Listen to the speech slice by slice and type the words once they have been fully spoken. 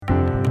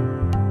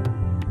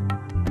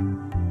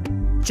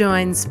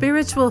Join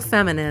spiritual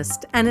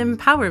feminist and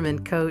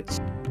empowerment coach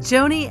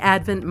Joni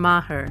Advent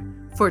Maher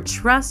for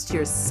Trust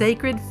Your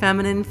Sacred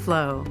Feminine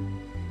Flow.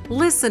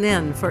 Listen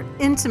in for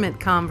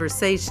intimate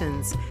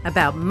conversations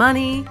about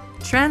money,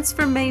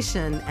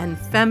 transformation, and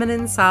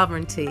feminine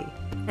sovereignty.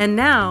 And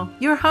now,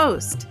 your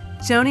host,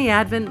 Joni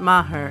Advent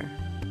Maher.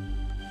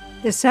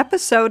 This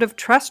episode of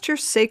Trust Your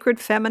Sacred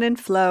Feminine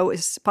Flow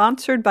is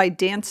sponsored by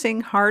Dancing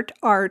Heart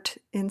Art,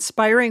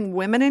 inspiring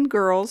women and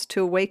girls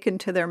to awaken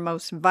to their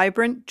most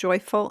vibrant,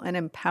 joyful, and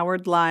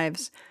empowered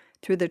lives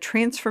through the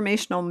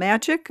transformational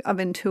magic of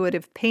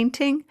intuitive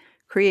painting,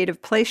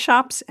 creative play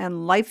shops,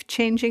 and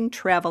life-changing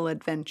travel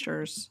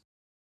adventures.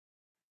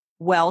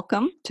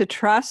 Welcome to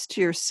Trust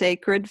Your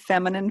Sacred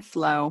Feminine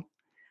Flow.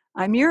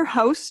 I'm your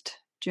host,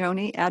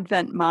 Joni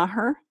Advent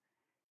Maher,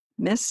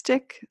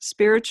 mystic,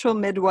 spiritual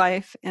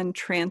midwife, and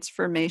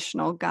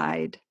transformational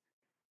guide.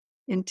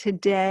 And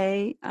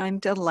today I'm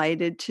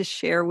delighted to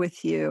share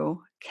with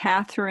you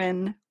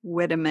Catherine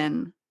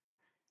Witteman.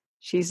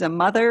 She's a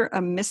mother,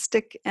 a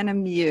mystic, and a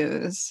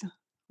muse.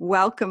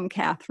 Welcome,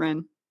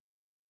 Catherine.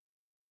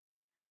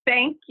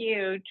 Thank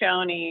you,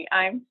 Joni.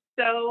 I'm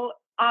so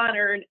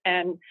honored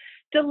and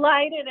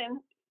delighted and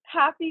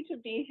happy to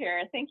be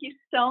here. Thank you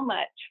so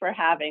much for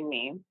having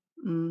me.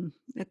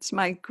 It's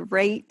my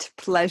great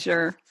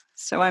pleasure.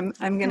 So I'm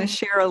going to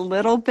share a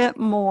little bit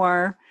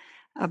more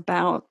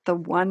about the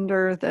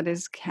wonder that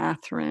is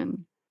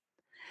Catherine.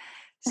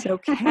 So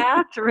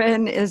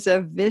Catherine is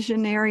a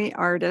visionary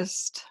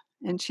artist,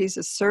 and she's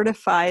a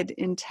certified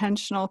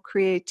intentional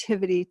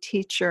creativity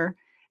teacher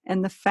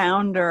and the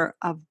founder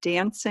of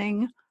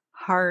Dancing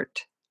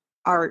Heart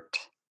Art.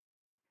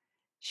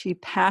 She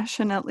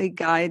passionately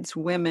guides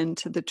women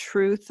to the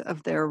truth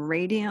of their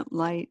radiant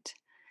light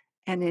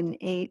and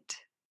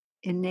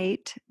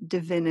innate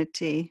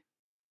divinity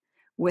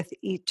with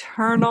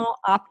eternal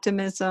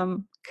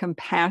optimism,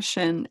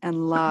 compassion,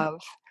 and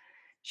love.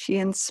 She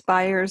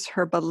inspires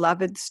her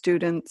beloved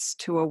students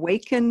to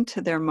awaken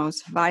to their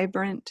most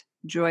vibrant,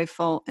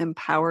 joyful,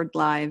 empowered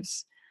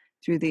lives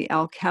through the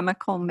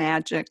alchemical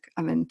magic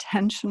of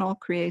intentional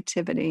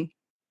creativity.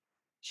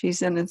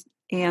 She's an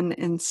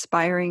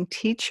inspiring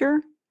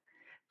teacher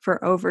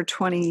for over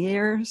 20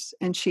 years,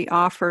 and she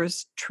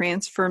offers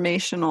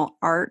transformational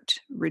art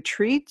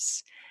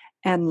retreats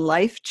and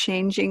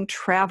life-changing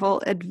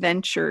travel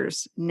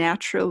adventures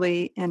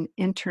naturally and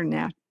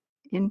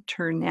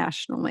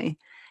internationally.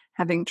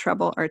 Having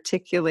trouble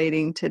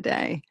articulating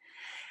today.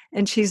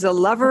 And she's a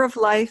lover of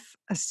life,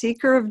 a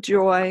seeker of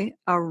joy,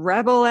 a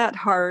rebel at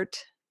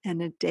heart,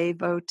 and a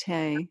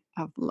devotee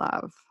of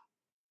love.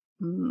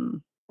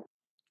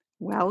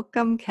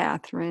 Welcome,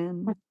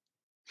 Catherine.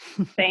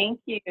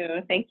 Thank you.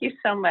 Thank you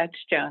so much,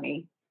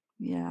 Joni.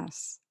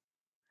 Yes.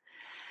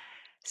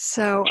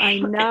 So I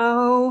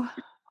know,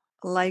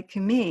 like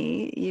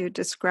me, you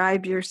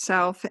describe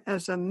yourself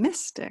as a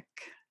mystic.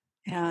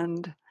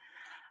 And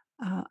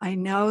I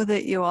know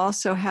that you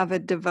also have a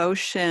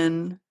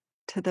devotion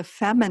to the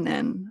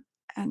feminine.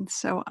 And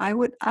so I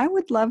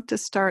would love to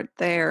start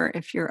there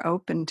if you're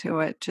open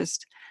to it.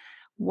 Just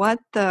what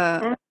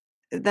that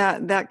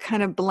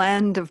kind of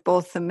blend of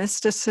both the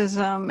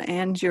mysticism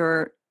and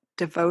your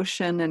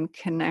devotion and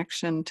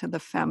connection to the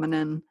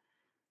feminine.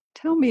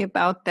 Tell me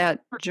about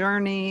that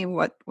journey.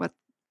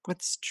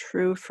 What's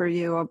true for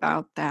you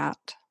about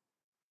that?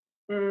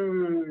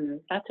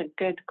 That's a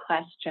good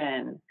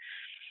question.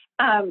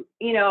 I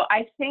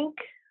think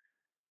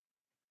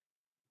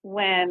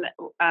when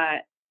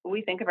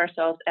we think of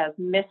ourselves as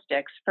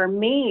mystics, for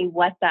me,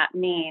 what that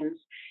means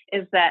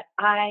is that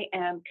I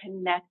am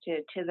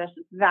connected to this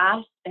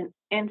vast and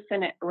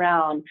infinite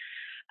realm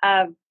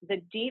of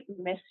the deep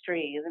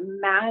mystery, the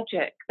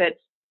magic that's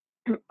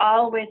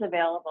always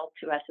available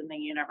to us in the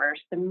universe,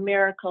 the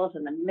miracles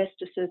and the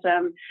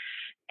mysticism,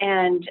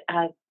 and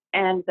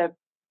the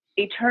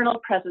eternal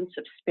presence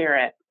of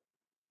spirit.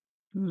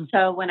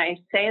 So when I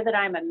say that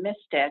I'm a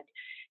mystic,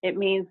 it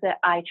means that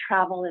I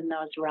travel in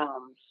those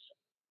realms.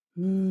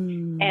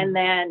 And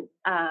then,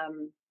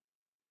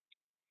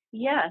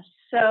 yes.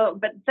 So,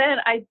 but then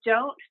I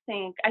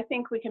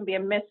think we can be a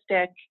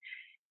mystic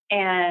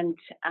and,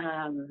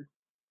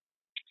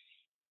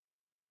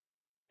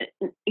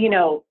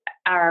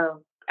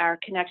 our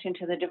connection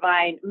to the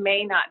divine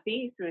may not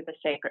be through the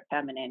sacred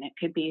feminine. It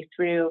could be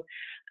through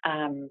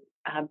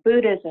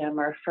Buddhism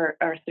or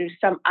through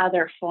some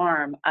other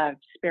form of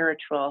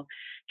spiritual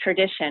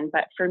tradition.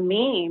 But for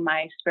me,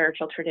 my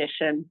spiritual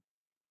tradition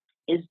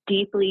is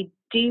deeply,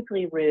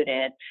 deeply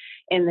rooted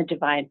in the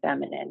divine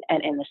feminine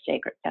and in the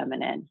sacred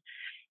feminine.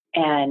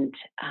 And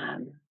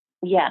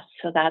yes,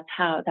 so that's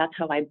how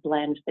I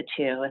blend the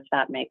two, if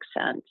that makes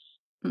sense.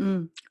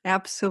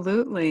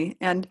 Absolutely.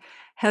 And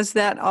has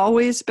that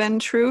always been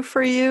true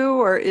for you,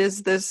 or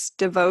is this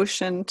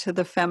devotion to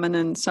the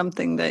feminine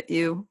something that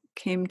you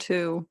came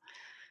to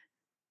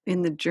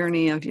in the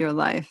journey of your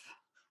life?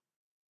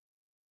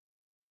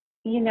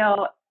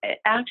 It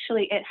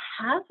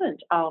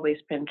hasn't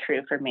always been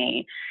true for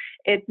me.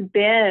 It's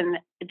been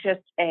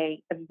just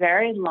a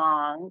very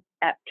long,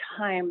 at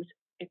times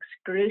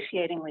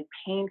excruciatingly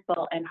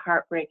painful and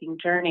heartbreaking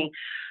journey,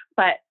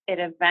 but it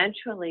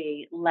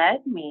eventually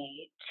led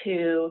me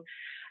to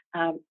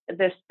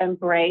this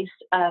embrace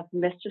of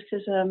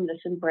mysticism,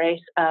 this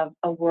embrace of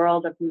a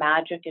world of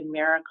magic and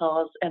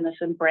miracles, and this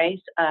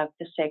embrace of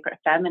the sacred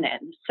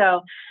feminine.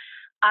 So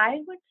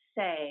I would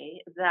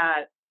say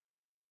that,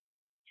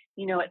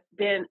 it's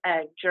been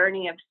a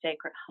journey of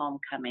sacred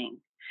homecoming,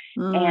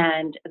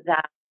 and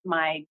that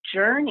my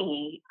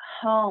journey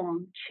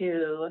home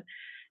to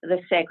the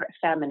sacred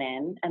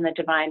feminine and the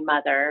divine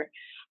mother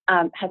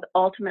has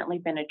ultimately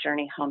been a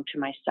journey home to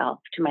myself,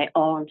 to my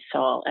own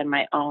soul and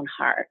my own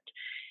heart.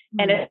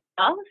 And it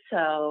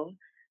also,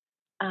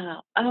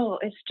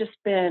 it's just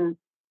been,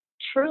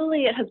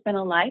 truly, it has been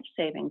a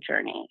life-saving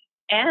journey.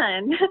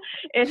 And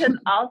it has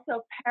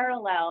also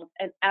paralleled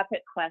an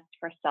epic quest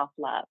for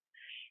self-love.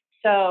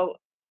 So,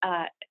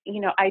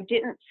 I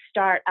didn't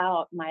start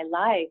out my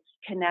life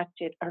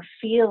connected or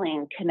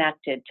feeling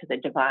connected to the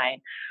divine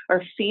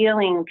or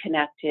feeling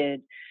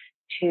connected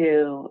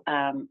to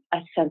a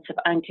sense of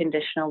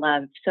unconditional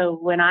love. So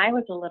when I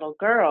was a little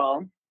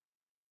girl,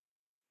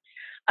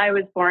 I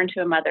was born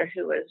to a mother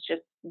who was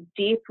just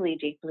deeply,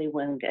 deeply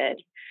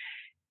wounded.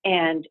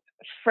 And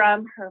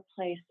from her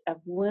place of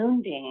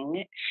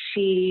wounding,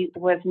 she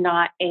wasn't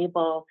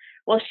able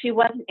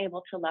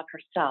to love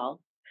herself.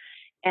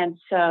 And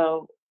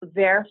so,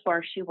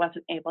 therefore, she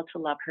wasn't able to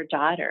love her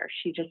daughter.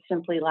 She just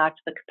simply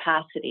lacked the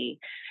capacity.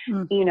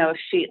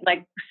 She,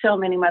 like so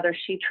many mothers,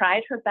 she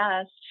tried her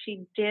best.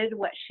 She did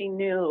what she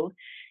knew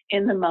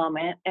in the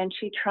moment, and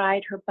she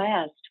tried her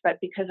best.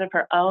 But because of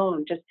her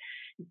own just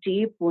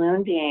deep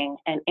wounding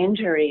and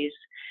injuries,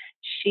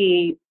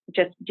 she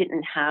just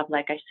didn't have,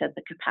 like I said,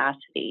 the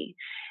capacity.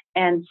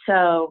 And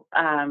so,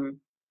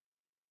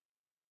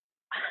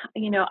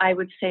 I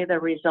would say the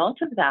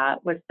result of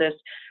that was this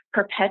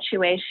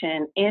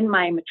perpetuation in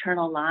my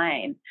maternal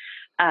line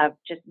of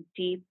just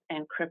deep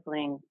and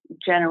crippling,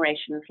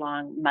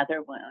 generations-long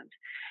mother wound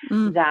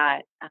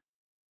that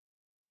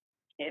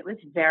it was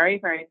very,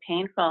 very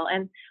painful.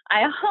 And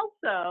I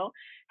also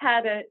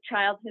had a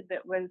childhood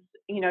that was,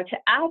 to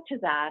add to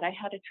that, I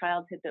had a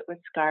childhood that was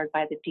scarred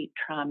by the deep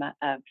trauma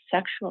of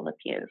sexual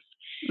abuse.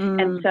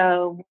 And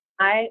so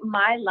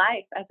my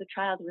life as a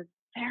child was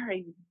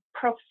very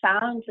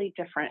profoundly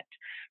different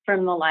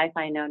from the life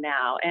I know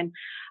now. And,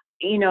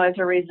 as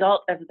a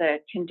result of the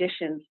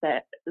conditions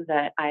that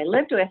I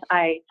lived with,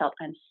 I felt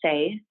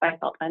unsafe, I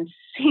felt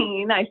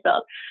unseen, I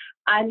felt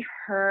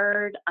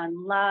unheard,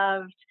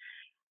 unloved.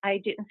 I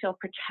didn't feel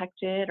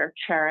protected or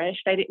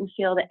cherished. I didn't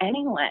feel that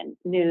anyone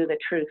knew the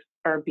truth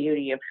or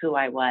beauty of who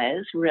I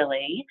was,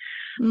 really.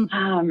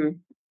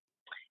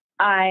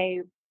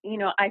 I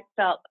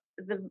felt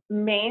the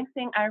main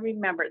thing I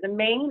remember, the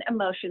main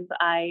emotions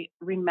I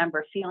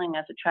remember feeling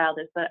as a child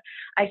is that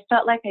I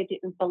felt like I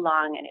didn't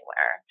belong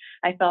anywhere.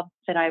 I felt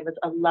that I was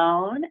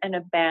alone and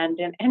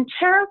abandoned and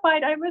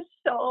terrified. I was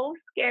so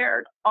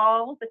scared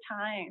all the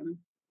time.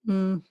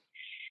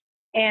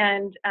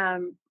 And,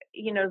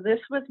 this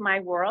was my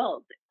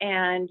world.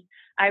 And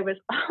I was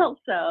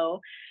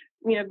also,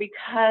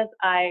 because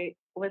I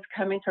was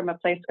coming from a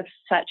place of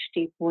such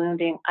deep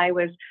wounding, I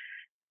was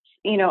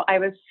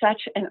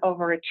such an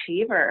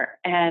overachiever,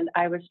 and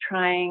I was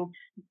trying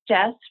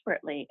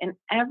desperately in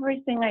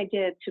everything I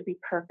did to be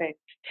perfect,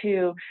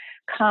 to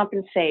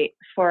compensate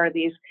for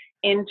these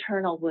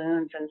internal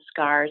wounds and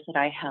scars that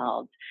I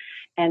held.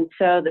 And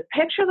so the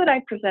picture that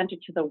I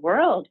presented to the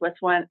world was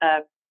one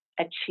of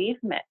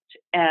achievement.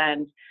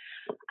 And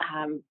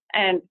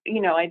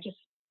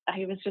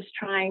I was just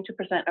trying to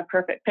present a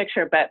perfect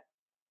picture, but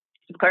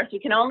of course we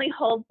can only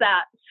hold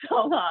that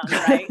so long,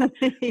 right? Or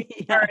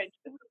it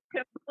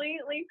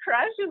completely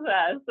crushes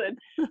us. And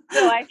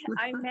so I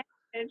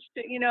managed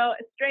to, a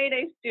straight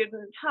A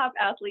student, top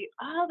athlete,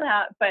 all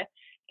that, but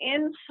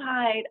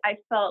inside I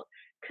felt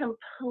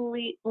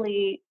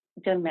completely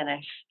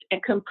diminished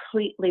and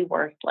completely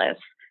worthless,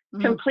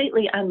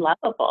 completely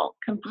unlovable,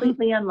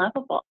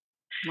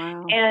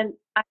 Wow. And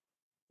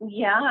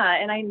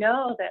and I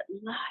know that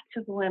lots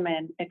of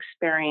women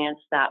experience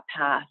that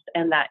path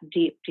and that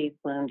deep, deep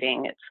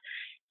wounding. It's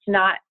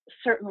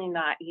certainly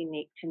not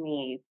unique to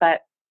me, but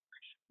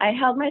I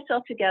held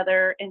myself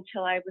together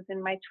until I was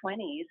in my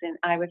 20s and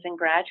I was in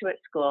graduate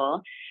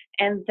school.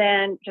 And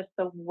then just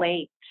the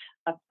weight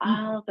of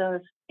all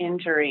those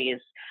injuries,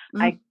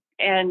 I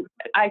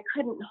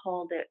couldn't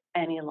hold it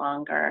any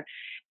longer.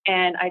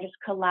 And I just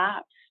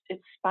collapsed. It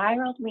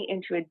spiraled me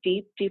into a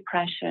deep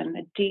depression,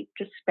 a deep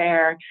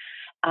despair,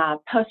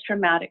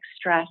 post-traumatic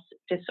stress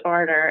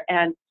disorder.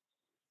 And,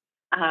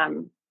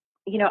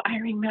 I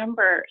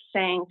remember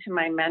saying to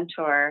my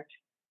mentor,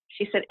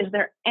 she said, "Is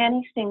there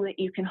anything that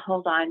you can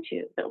hold on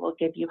to that will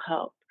give you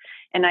hope?"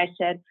 And I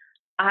said,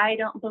 "I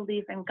don't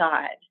believe in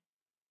God."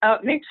 Oh,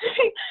 it makes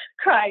me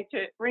cry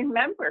to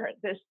remember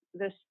this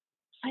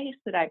place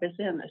that I was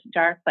in, this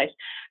dark place.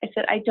 I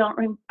said, I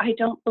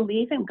don't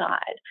believe in God.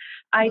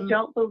 I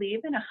don't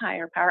believe in a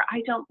higher power.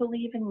 I don't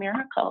believe in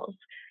miracles.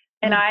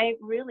 And I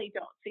really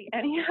don't see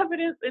any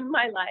evidence in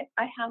my life.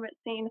 I haven't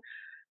seen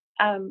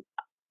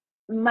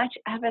much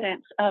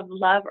evidence of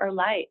love or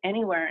light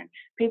anywhere. And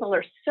people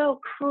are so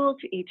cruel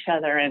to each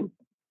other, and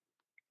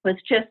was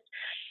just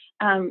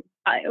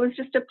it was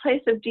just a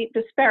place of deep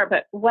despair.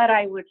 But what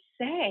I would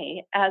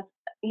say, as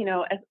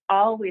as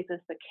always is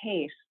the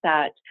case,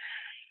 that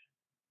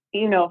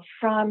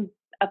from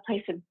a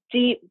place of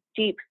deep,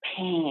 deep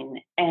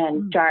pain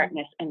and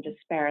darkness and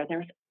despair,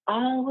 there's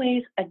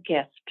always a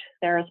gift.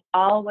 There is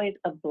always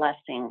a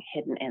blessing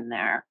hidden in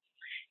there.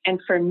 And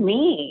for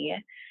me,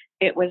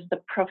 it was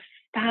the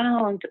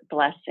profound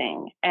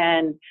blessing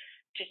and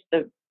just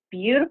the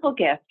beautiful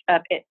gift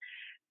of it.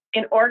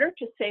 In order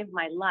to save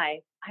my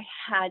life, I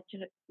had to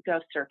go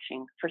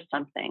searching for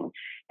something.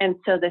 And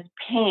so this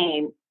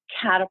pain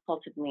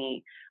catapulted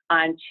me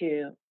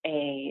onto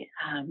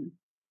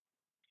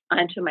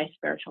onto my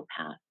spiritual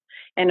path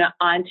and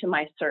onto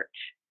my search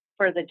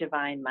for the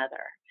Divine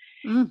Mother.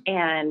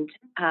 And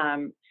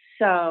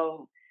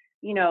so,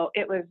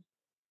 it was,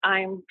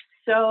 I'm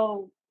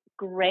so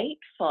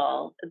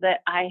grateful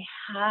that I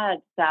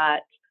had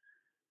that,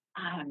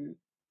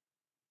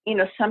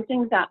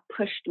 something that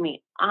pushed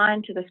me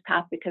onto this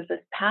path, because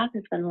this path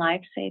has been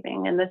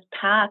life-saving, and this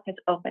path has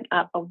opened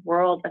up a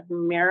world of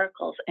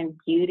miracles and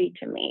beauty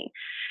to me.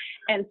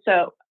 And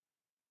so,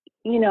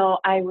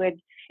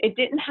 it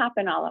didn't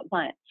happen all at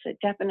once. It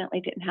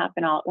definitely didn't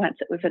happen all at once.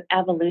 It was an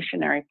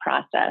evolutionary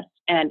process,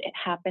 and it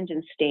happened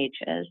in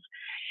stages.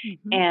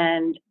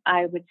 And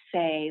I would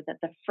say that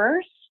the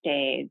first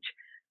stage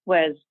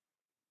was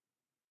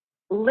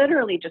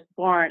literally just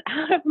born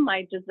out of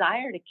my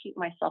desire to keep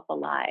myself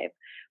alive,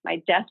 my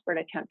desperate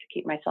attempt to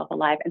keep myself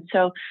alive. And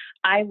so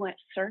I went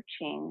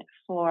searching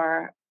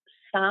for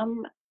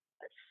some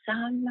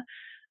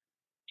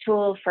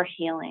tool for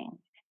healing.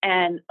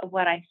 And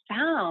what I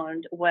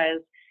found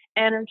was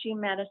energy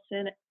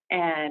medicine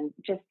and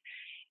just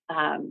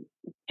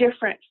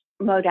different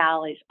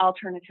modalities,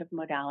 alternative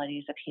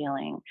modalities of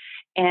healing.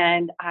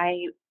 And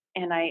I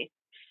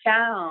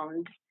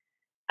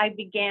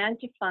began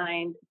to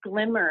find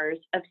glimmers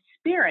of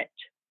spirit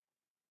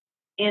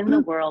in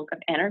the world of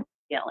energy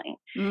healing.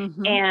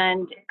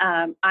 And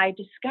I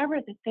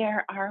discovered that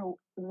there are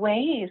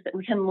ways that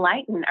we can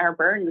lighten our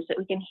burdens, that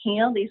we can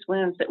heal these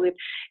wounds that we've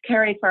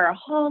carried for our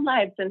whole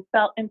lives and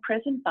felt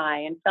imprisoned by,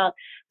 and felt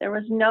there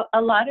was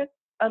a lot of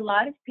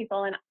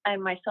people,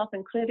 and myself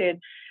included,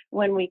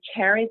 when we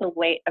carry the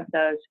weight of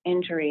those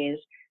injuries,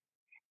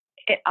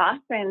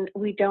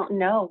 we don't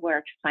know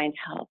where to find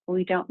help.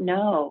 We don't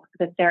know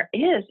that there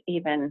is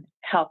even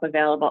help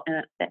available,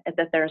 and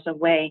that there's a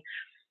way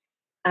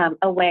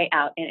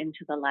out and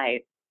into the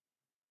light.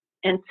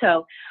 And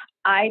so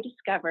I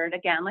discovered,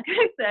 again, like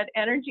I said,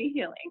 energy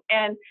healing,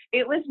 and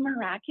it was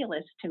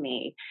miraculous to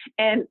me.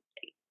 And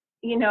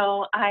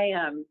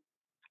I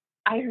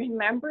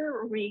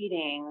remember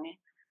reading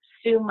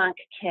Sue Monk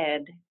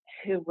Kidd,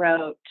 who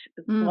wrote,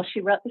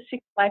 she wrote The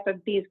Secret Life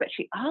of Bees, but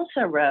she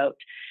also wrote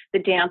The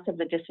Dance of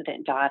the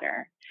Dissident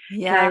Daughter.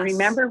 Yes. And I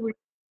remember reading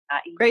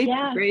that.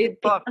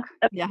 Great book.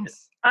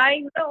 Yes.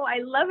 I know, I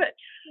love it.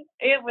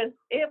 It was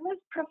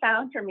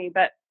profound for me,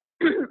 but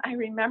I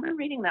remember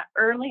reading that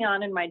early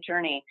on in my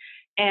journey.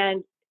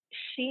 And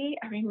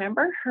I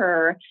remember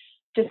her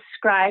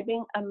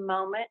describing a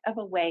moment of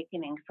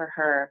awakening for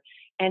her,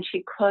 and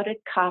she quoted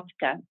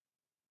Kafka.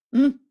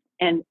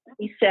 And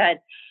he said,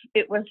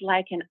 it was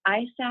like an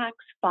ice axe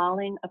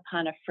falling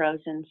upon a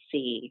frozen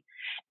sea.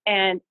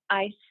 And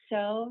I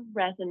so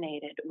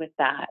resonated with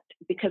that,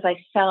 because I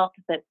felt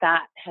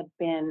that had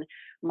been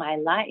my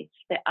life,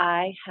 that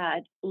I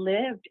had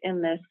lived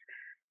in this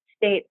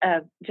state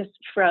of just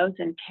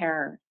frozen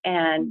terror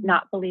and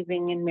not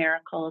believing in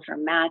miracles or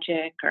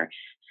magic or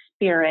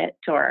spirit,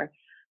 or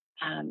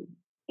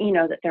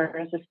that there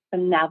is this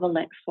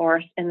benevolent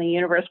force in the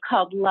universe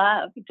called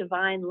love,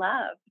 divine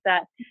love,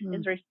 that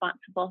is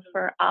responsible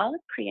for all of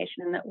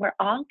creation and that we're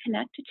all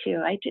connected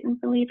to. I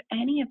didn't believe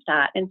any of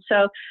that. And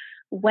so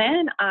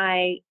when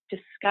I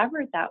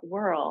discovered that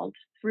world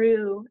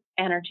through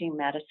energy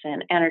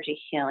medicine, energy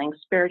healing,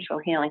 spiritual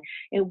healing,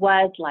 it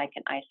was like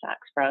an ice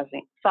axe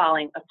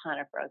falling upon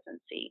a frozen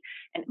sea.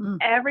 And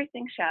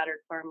everything shattered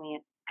for me,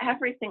 and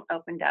everything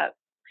opened up.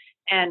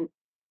 And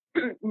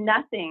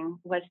nothing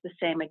was the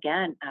same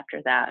again after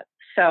that.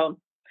 So,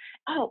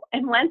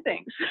 and one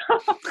thing,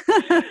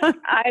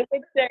 I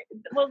would say,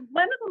 one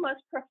of the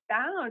most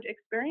profound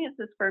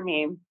experiences for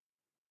me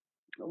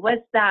was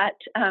that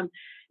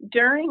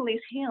during these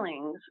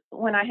healings,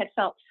 when I had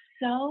felt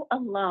so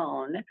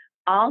alone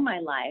all my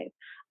life,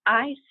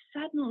 I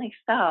suddenly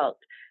felt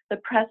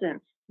the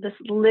presence, this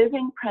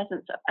living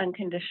presence of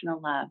unconditional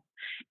love.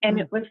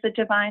 And it was the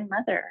Divine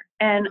Mother.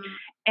 And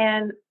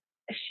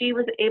she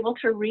was able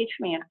to reach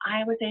me, and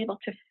I was able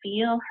to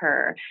feel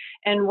her.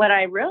 And what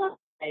I realized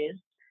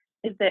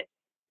is that,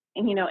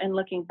 in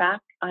looking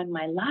back on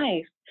my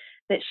life,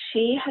 that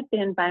she had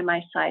been by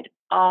my side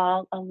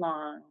all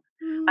along.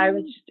 I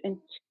was just in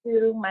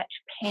too much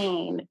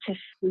pain to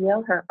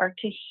feel her or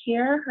to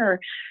hear her,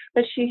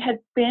 but she had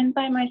been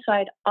by my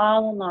side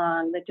all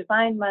along. The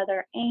Divine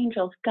Mother,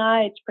 angels,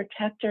 guides,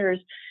 protectors,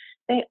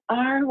 they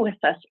are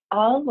with us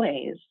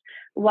always,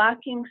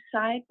 walking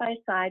side by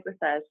side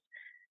with us,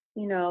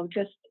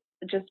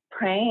 just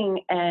praying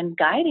and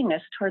guiding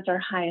us towards our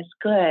highest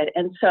good.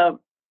 And so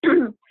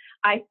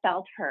I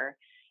felt her,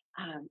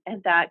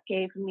 and that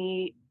gave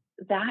me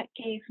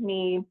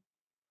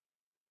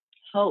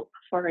hope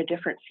for a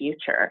different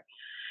future.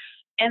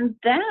 And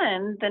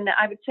then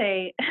I would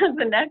say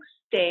the next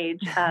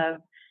stage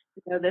of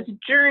this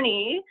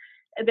journey,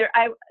 if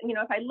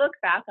I look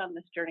back on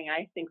this journey,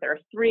 I think there are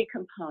three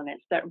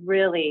components that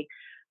really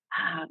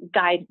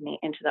guided me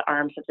into the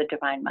arms of the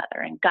Divine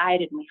Mother and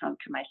guided me home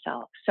to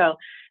myself. So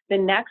the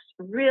next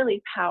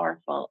really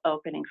powerful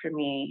opening for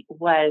me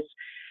was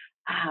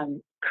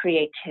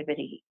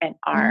creativity and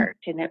art,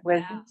 and it's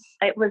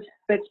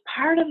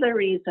part of the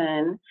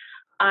reason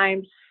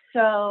I'm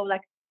so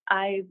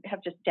I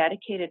have just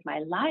dedicated my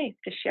life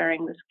to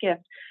sharing this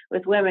gift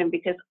with women,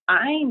 because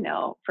I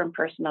know from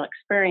personal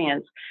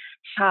experience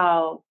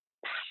how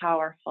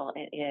powerful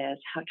it is,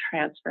 how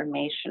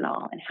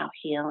transformational and how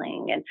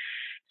healing. And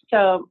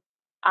so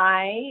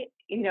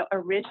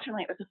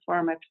originally it was a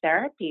form of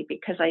therapy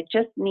because I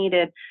just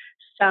needed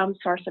some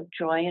source of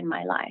joy in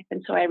my life.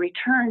 And so I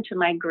returned to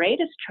my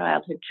greatest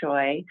childhood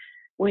joy,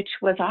 which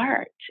was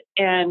art.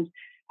 And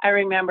I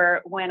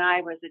remember when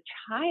I was a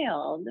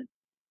child,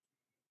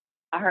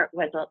 art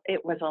was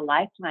a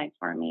lifeline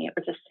for me. It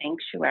was a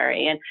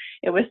sanctuary, and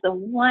it was the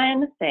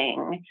one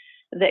thing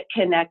that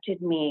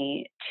connected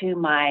me to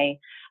my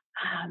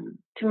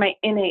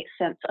innate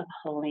sense of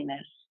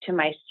holiness, to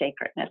my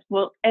sacredness,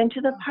 and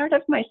to the part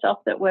of myself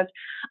that was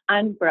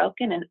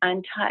unbroken and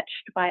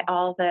untouched by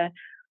all the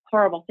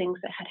horrible things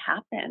that had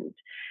happened.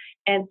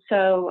 And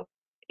so,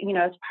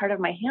 as part of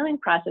my healing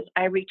process,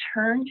 I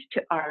returned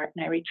to art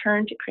and I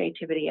returned to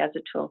creativity as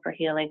a tool for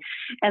healing.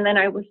 And then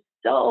I was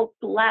so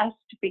blessed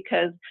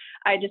because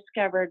I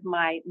discovered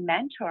my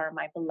mentor,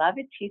 my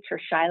beloved teacher,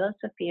 Shiloh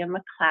Sophia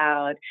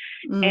McLeod,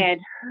 and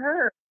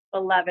her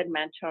beloved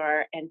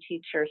mentor and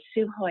teacher,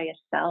 Sue Hoya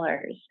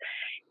Sellers.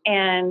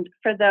 And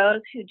for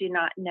those who do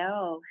not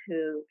know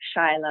who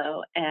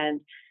Shiloh and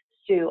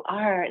Sue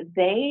are,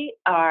 they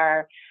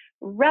are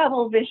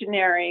rebel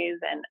visionaries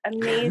and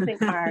amazing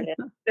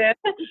artists.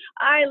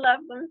 I love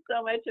them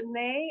so much. And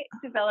they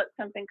developed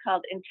something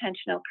called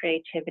intentional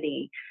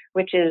creativity,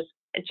 which is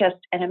just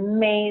an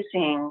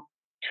amazing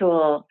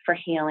tool for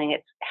healing.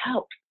 It's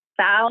helped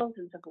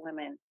thousands of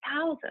women,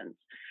 thousands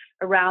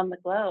around the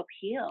globe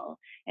heal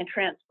and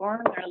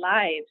transform their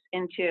lives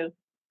into,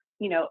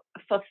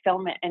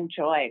 fulfillment and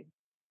joy.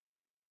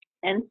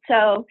 And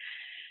so,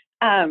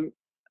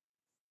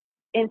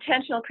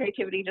 intentional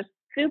creativity, just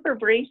super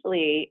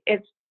briefly,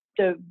 it's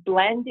the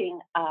blending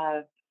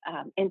of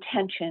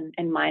intention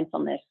and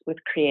mindfulness with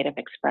creative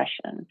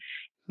expression.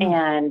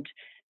 And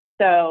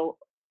so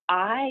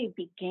I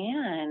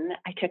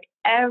took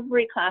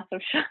every class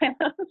of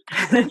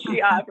Shiloh's that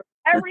she offered,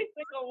 every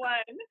single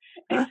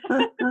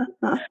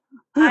one.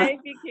 I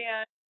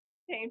began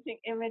painting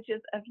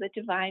images of the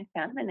divine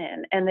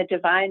feminine and the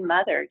divine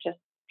mother, just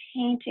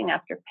painting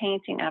after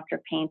painting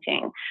after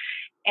painting.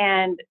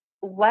 And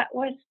what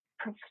was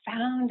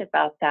profound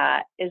about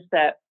that is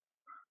that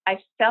I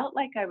felt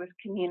like I was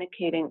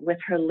communicating with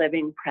her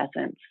living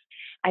presence.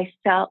 I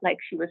felt like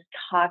she was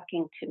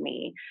talking to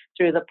me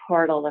through the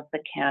portal of the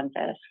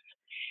canvas.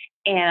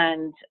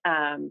 And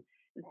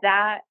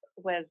that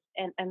was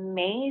an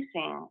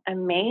amazing,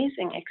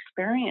 amazing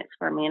experience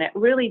for me. And it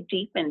really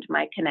deepened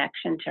my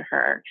connection to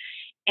her.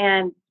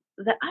 And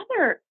the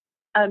other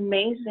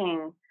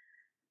amazing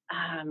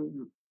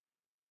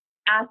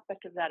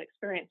aspect of that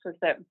experience was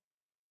that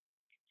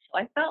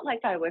I felt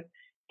like I was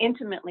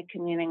intimately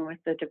communing with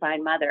the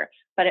Divine Mother,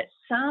 but at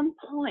some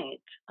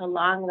point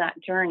along that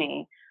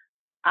journey,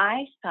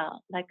 I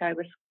felt like I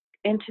was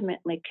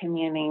intimately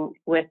communing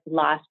with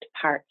lost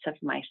parts of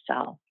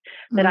myself,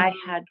 that I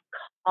had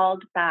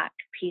called back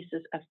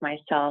pieces of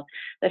myself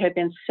that had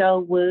been so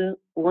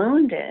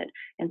wounded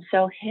and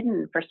so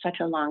hidden for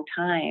such a long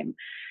time.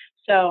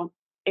 So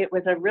it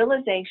was a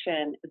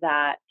realization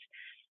that,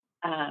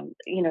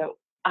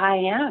 I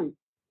am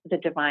the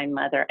Divine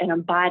Mother, an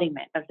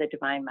embodiment of the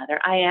Divine Mother.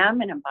 I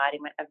am an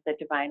embodiment of the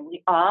divine.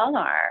 We all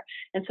are.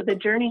 And so the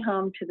journey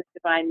home to the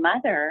Divine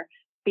Mother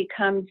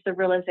becomes the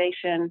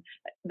realization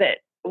that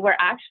we're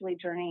actually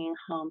journeying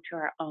home to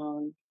our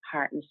own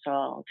heart and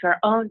soul, to our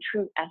own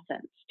true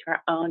essence, to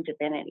our own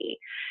divinity.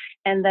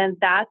 And then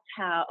that's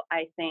how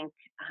I think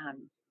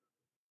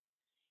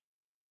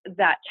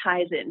that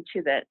ties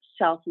into the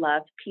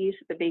self-love piece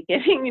at the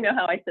beginning.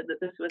 How I said that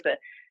this was an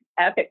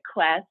epic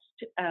quest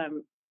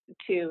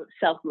to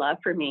self-love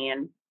for me.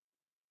 And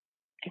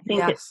I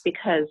think it's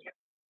because,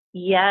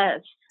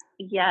 yes.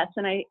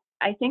 And I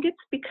think it's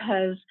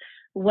because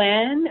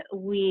when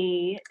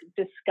we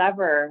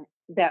discover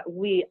that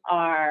we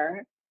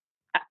are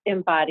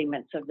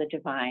embodiments of the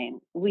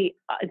divine,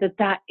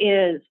 that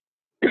is,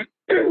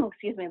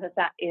 excuse me,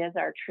 that is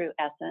our true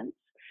essence,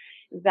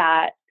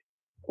 that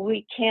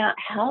we can't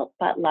help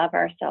but love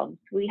ourselves.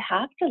 We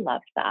have to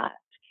love that.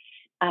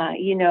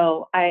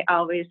 I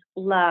always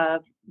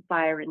love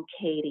Byron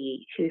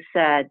Katie, who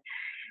said,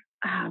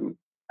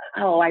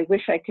 I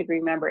wish I could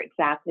remember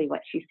exactly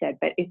what she said,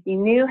 but if you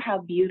knew how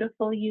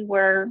beautiful you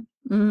were,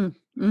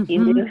 Mm-hmm.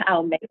 you knew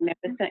how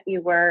magnificent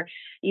you were,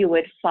 you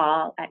would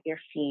fall at your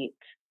feet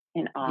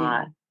in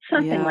awe,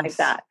 something like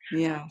that.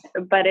 Yes.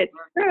 But it's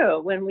true,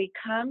 when we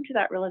come to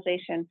that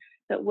realization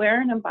that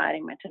we're an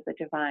embodiment of the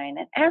divine,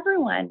 and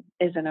everyone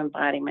is an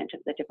embodiment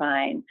of the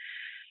divine,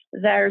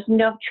 there's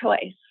no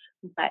choice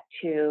but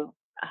to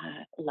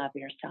love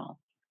yourself.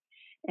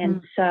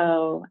 And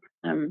so,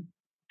 and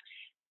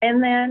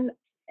then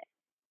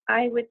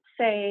I would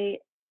say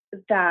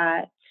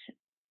that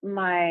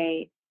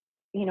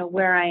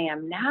where I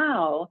am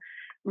now,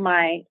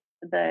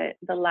 the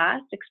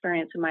last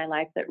experience in my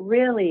life that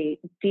really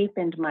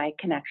deepened my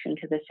connection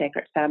to the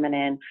sacred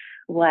feminine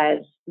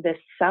was this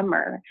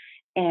summer.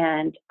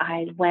 And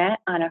I went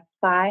on a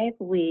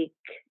 5-week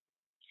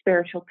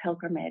spiritual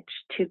pilgrimage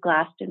to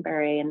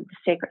Glastonbury and the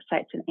sacred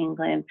sites in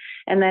England,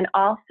 and then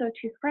also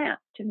to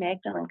France, to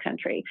Magdalene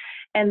country.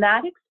 And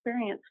that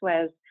experience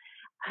was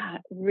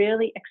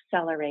really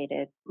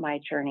accelerated my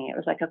journey. It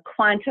was like a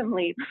quantum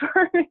leap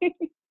for me.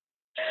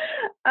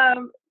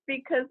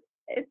 Because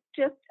it's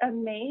just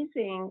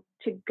amazing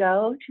to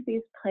go to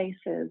these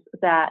places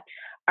that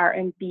are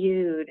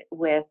imbued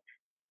with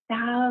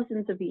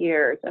thousands of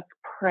years of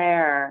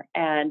prayer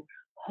and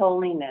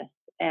holiness,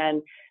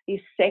 and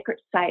these sacred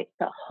sites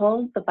that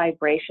hold the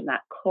vibration,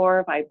 that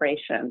core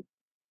vibration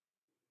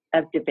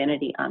of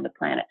divinity on the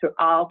planet through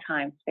all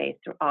time, space,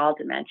 through all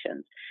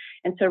dimensions.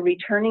 And so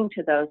returning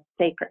to those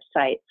sacred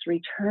sites,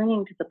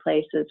 returning to the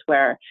places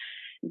where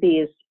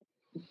the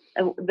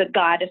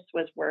goddess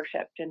was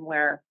worshipped, and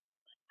where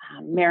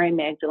Mary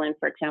Magdalene,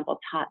 for example,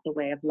 taught the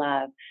way of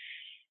love,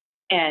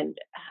 and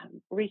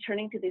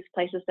returning to these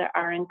places that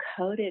are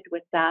encoded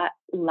with that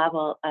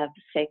level of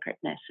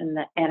sacredness and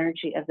the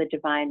energy of the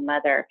Divine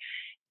Mother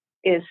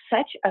is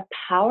such a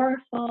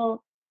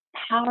powerful,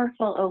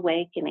 powerful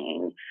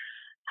awakening.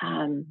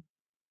 It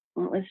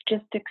was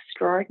just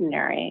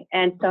extraordinary.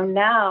 And so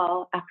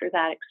now, after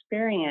that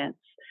experience,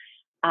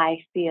 I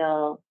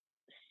feel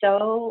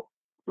so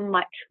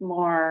much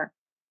more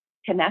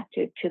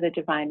connected to the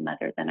Divine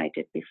Mother than I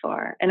did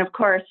before. And of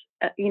course,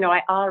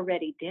 I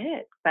already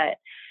did, but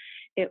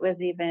it was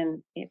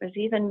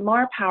even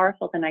more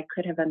powerful than I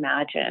could have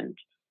imagined.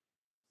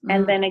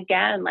 And then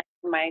again, like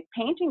my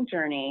painting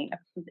journey,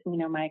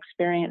 my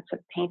experience of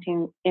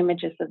painting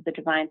images of the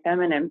Divine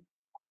Feminine,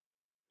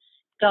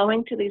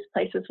 going to these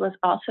places was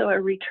also a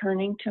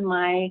returning to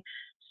my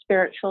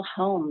spiritual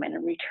home and a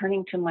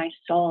returning to my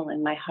soul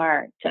and my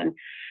heart. And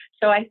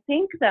so I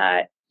think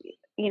that,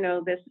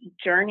 this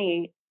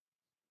journey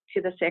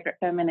to the sacred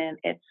feminine,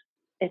 it's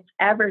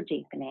ever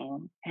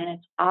deepening, and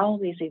it's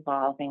always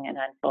evolving and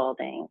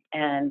unfolding.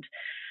 And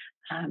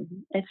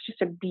it's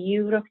just a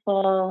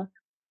beautiful,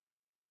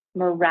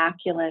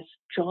 miraculous,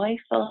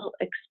 joyful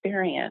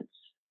experience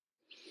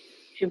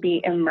to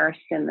be immersed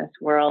in this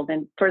world,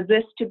 and for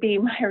this to be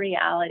my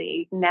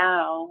reality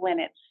now, when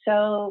it's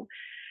so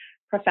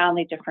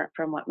profoundly different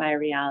from what my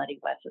reality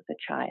was as a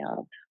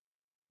child.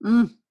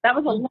 That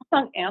was a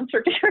long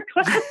answer to your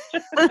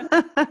question.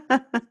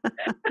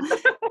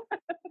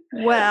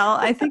 Well,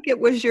 I think it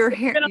was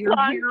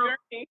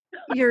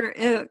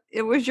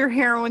it was your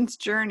heroine's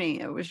journey.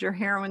 It was your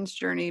heroine's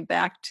journey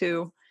back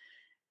to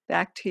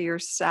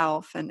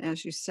yourself, and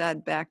as you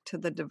said, back to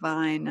the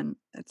divine. And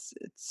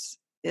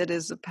it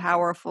is a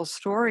powerful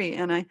story.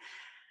 And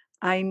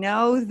I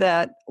know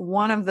that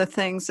one of the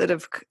things that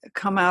have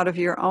come out of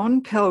your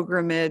own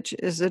pilgrimage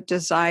is a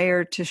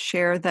desire to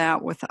share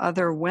that with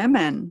other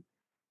women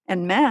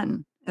and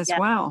men as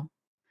well.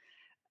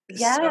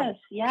 Yes,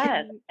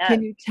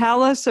 Can you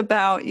tell us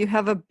about, you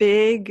have a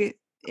big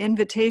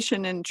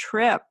invitation and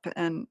trip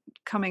and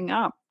coming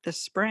up this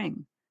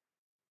spring?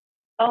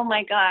 Oh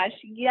my gosh,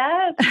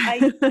 yes, I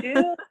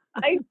do.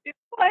 I do.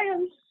 I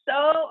am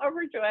so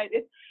overjoyed.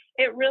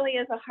 It really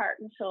is a heart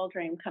and soul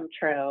dream come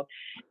true.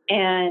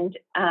 And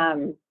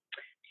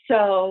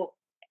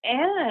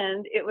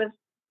it was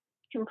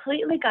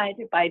completely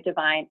guided by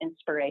divine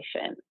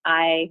inspiration.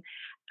 I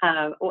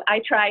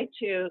try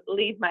to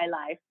live my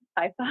life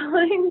by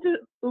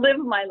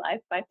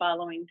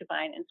following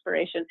divine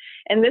inspiration.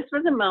 And this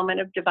was a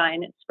moment of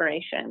divine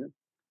inspiration.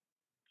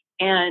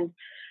 And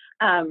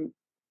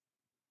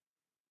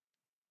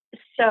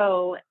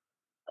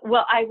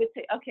I would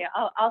say, okay,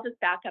 I'll just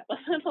back up a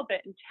little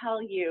bit and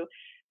tell you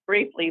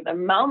briefly the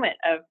moment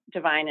of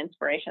divine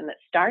inspiration that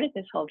started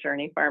this whole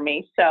journey for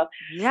me. So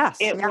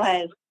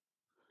was,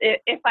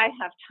 if I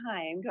have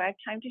time, do I have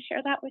time to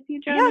share that with you,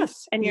 Joni?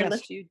 Yes, and you're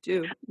yes, you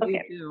do.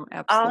 Okay. You do,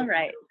 absolutely. All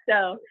right.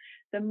 So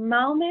the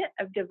moment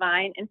of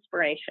divine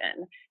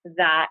inspiration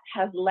that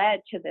has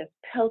led to this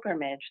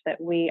pilgrimage that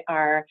we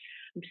are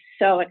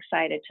so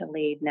excited to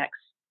lead next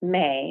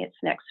May. It's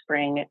next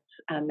spring. It's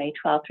May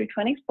 12th through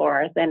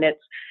 24th, and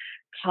it's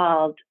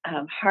called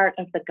Heart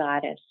of the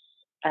Goddess,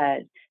 a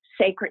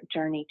Sacred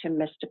Journey to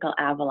Mystical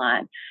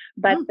Avalon.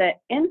 But the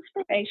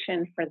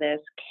inspiration for this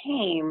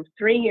came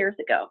 3 years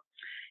ago.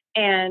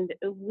 And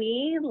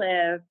we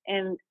live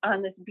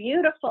on this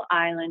beautiful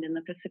island in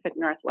the Pacific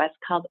Northwest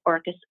called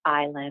Orcas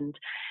Island.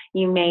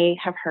 You may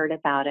have heard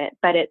about it,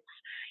 but it's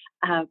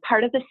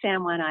part of the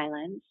San Juan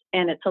Islands,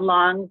 and it's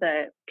along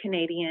the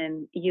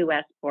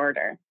Canadian-U.S.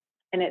 border.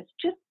 And it's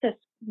just this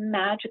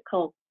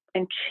magical,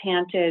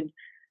 enchanted,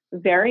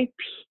 very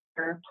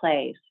pure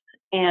place.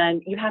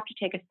 And you have to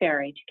take a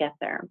ferry to get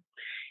there.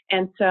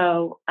 And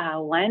so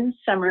one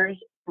summer's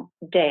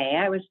day,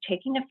 I was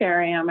taking a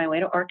ferry on my way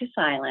to Orcas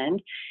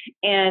Island,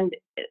 and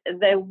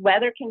the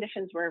weather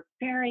conditions were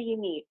very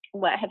unique.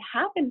 What had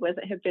happened was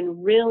it had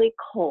been really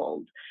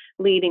cold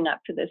leading up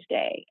to this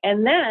day.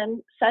 And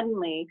then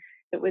suddenly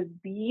it was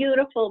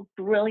beautiful,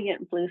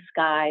 brilliant blue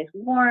skies,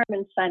 warm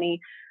and sunny.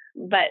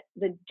 But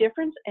the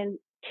difference in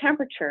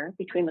temperature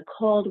between the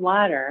cold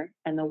water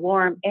and the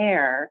warm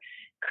air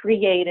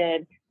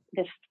created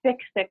this thick,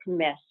 thick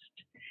mist.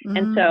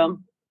 And so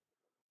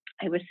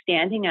I was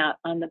standing out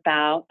on the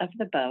bow of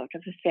the boat,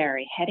 of the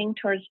ferry, heading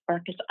towards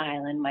Orcas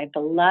Island, my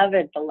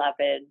beloved,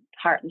 beloved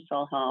heart and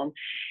soul home.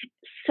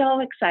 So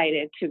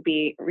excited to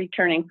be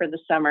returning for the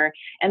summer.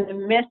 And the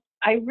mist,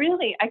 I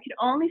could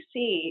only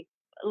see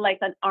like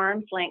an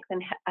arm's length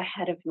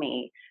ahead of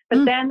me.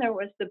 But then there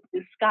was the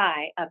blue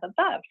sky up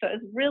above. So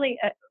it was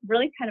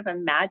really kind of a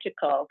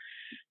magical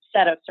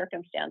set of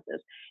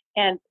circumstances.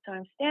 And so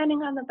I'm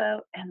standing on the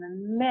boat, and the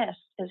mist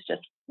is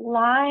just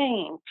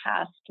flying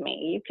past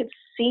me. You could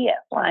see it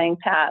flying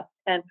past.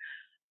 And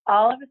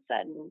all of a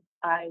sudden,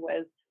 I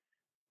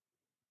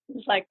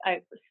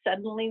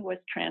suddenly was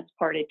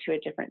transported to a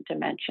different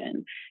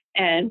dimension.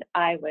 And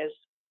I was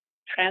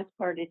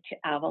transported to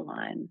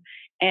Avalon.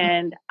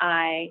 And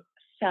I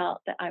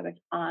felt that I was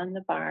on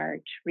the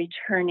barge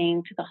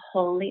returning to the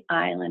holy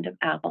island of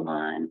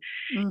Avalon.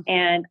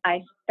 And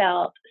I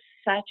felt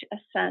such a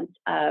sense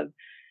of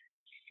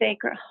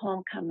sacred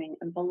homecoming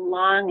and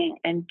belonging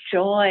and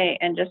joy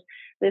and just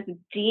this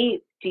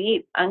deep,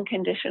 deep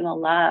unconditional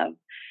love.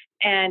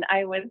 And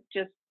I was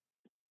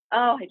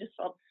I just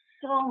felt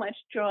so much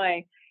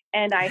joy.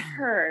 And I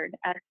heard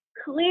as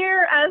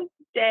clear as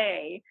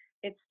day,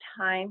 it's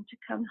time to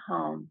come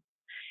home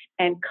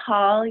and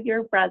call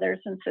your brothers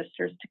and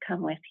sisters to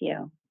come with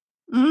you.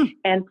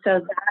 And so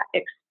that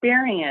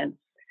experience,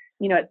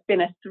 it's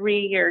been a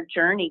 3-year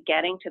journey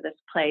getting to this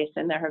place,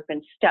 and there have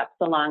been steps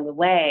along the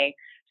way,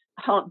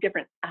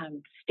 different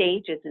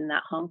stages in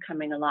that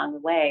homecoming along the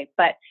way.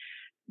 But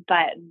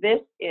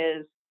this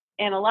is,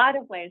 in a lot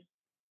of ways,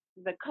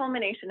 the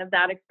culmination of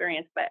that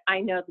experience, but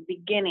I know the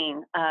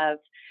beginning of,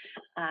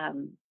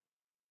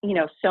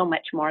 so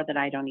much more that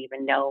I don't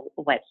even know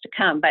what's to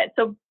come. But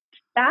so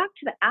back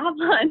to the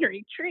Avalon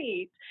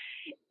retreat,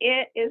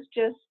 it is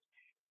just,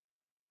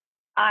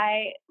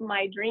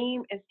 my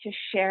dream is to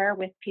share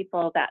with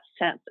people that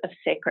sense of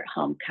sacred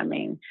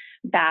homecoming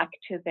back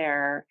to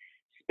their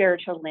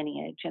spiritual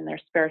lineage and their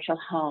spiritual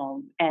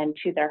home and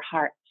to their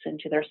hearts and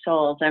to their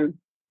souls. And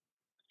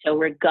so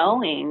we're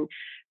going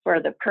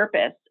for the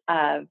purpose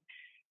of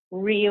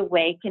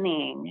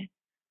reawakening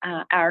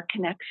our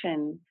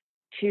connection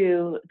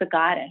to the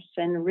goddess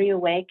and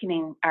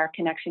reawakening our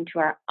connection to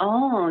our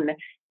own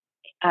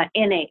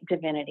innate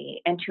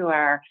divinity and to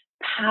our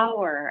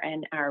power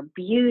and our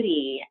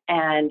beauty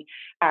and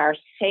our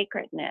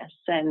sacredness.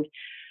 And,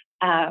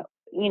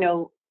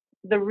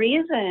 the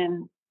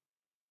reason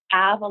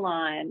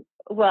Avalon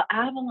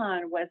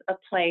was a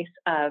place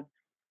of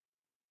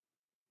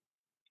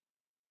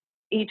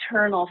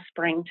eternal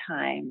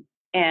springtime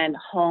and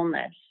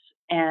wholeness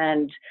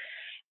and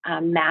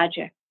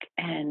magic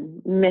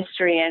and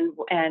mystery,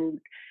 and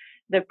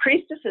the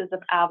priestesses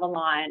of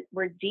Avalon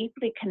were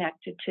deeply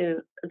connected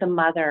to the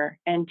mother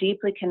and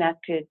deeply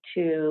connected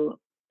to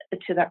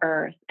the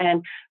earth.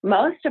 And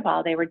most of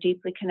all, they were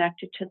deeply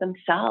connected to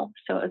themselves.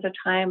 So it was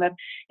a time of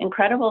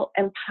incredible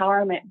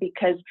empowerment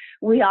because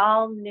we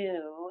all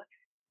knew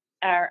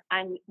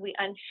we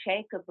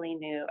unshakably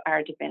knew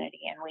our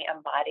divinity, and we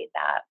embodied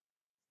that.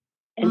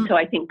 And so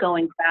I think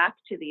going back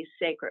to these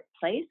sacred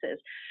places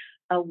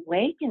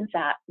awakens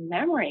that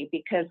memory,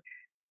 because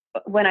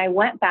when I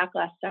went back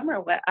last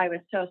summer, what I was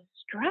so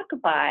struck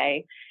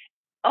by,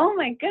 oh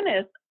my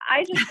goodness,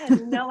 I just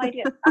had no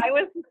idea. I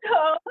was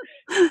so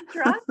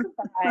struck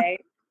by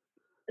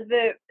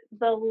the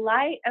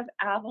light of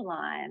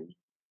Avalon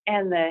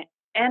and the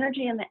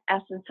energy and the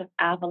essence of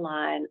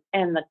Avalon,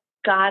 and the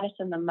goddess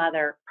and the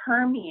mother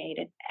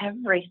permeated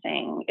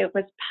everything. It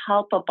was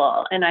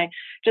palpable. And I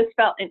just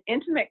felt an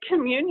intimate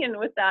communion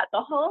with that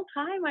the whole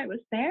time I was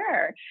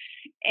there.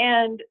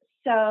 And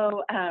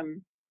so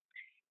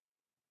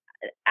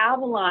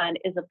Avalon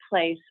is a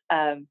place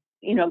of,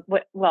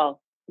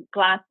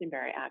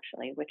 Glastonbury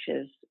actually, which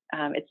is,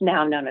 it's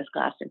now known as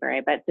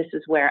Glastonbury, but this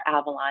is where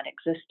Avalon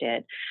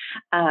existed.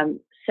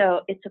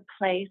 So it's a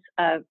place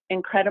of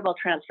incredible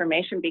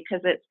transformation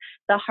because it's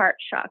the heart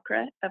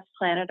chakra of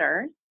planet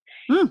Earth.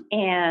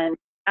 And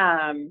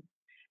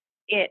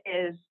it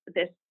is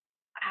this,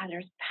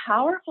 there's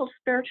powerful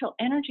spiritual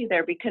energy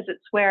there because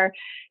it's where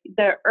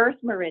the earth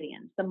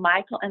meridians, the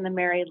Michael and the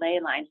Mary ley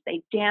lines,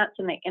 they dance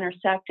and they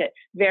intersect at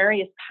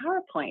various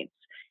power points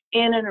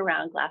in and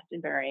around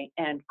Glastonbury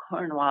and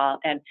Cornwall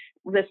and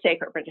the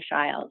sacred British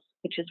Isles,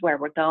 which is where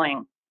we're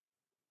going.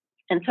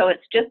 And so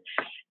it's just,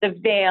 the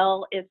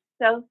veil is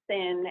so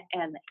thin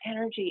and the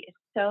energy is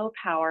so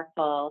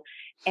powerful,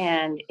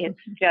 and it's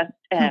just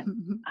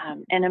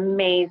an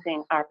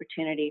amazing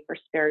opportunity for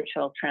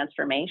spiritual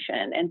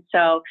transformation. And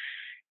so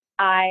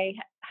I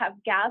have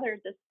gathered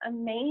this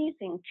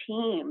amazing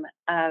team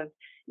of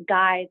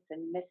guides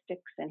and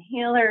mystics and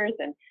healers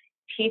and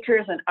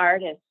teachers and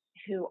artists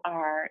who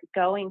are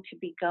going to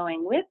be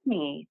going with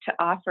me to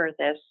offer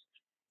this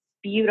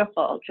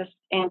beautiful, just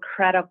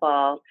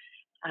incredible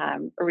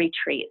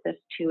retreat, this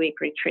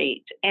 2-week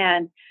retreat.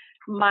 And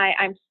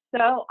I'm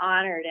so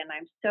honored and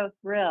I'm so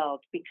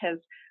thrilled because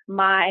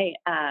my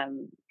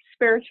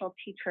spiritual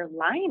teacher,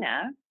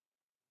 Lina,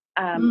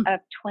 of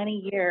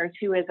 20 years,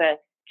 who is a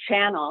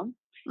channel,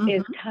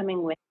 is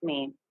coming with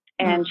me.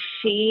 And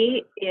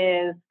she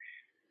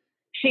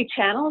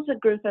channels a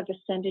group of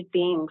ascended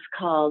beings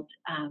called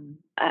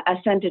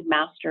ascended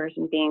masters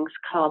and beings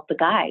called the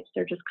guides.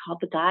 They're just called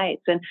the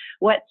guides. And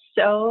what's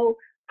so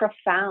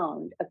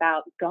profound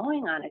about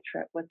going on a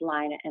trip with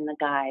Lina and the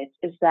guides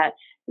is that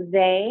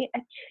they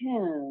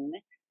attune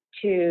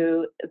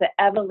to the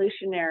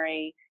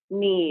evolutionary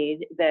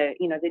need, the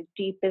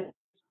deepest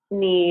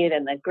need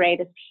and the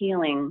greatest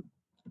healing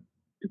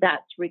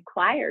that's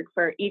required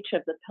for each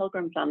of the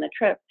pilgrims on the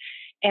trip.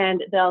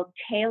 And they'll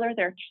tailor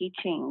their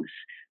teachings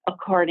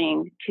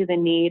according to the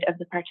need of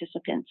the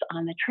participants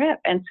on the trip.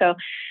 And so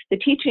the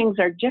teachings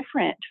are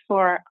different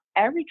for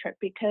every trip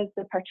because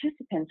the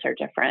participants are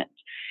different.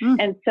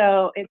 And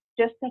so it's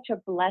just such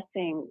a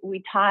blessing.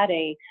 We taught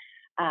a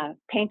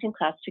painting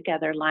class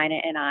together. Lina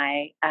and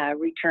I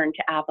returned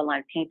to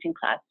Avalon painting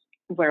class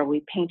where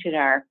we painted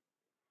our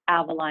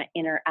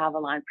inner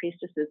Avalon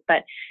priestesses,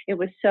 but it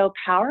was so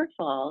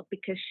powerful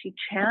because she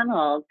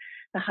channeled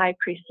the high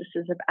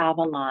priestesses of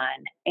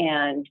Avalon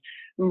and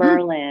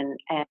Merlin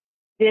and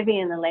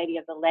Vivian, the Lady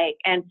of the Lake,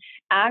 and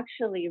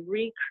actually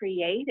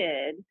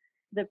recreated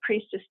the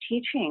priestess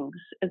teachings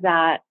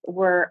that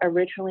were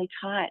originally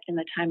taught in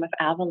the time of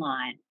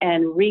Avalon,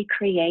 and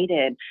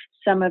recreated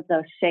some of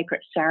those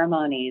sacred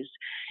ceremonies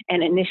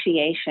and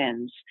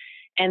initiations.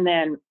 And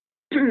then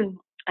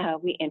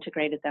we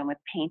integrated them with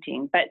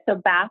painting. But so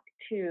back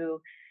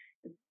to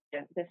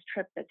this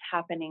trip that's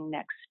happening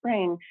next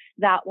spring,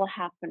 that will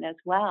happen as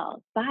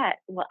well, but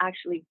we'll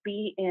actually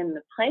be in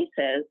the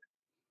places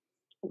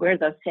where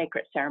those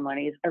sacred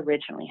ceremonies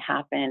originally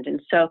happened.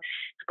 And so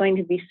it's going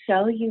to be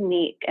so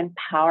unique and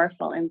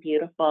powerful and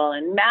beautiful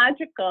and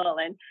magical.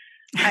 And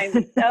I'm so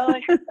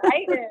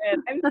excited.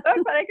 I'm so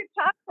excited. I could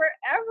talk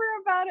forever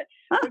about it.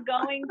 We're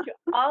going to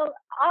all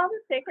the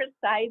sacred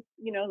sites.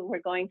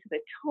 We're going to the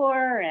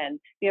tour, and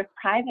we have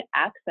private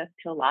access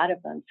to a lot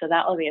of them. So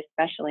that will be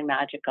especially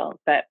magical.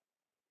 But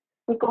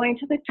we're going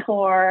to the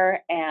tour,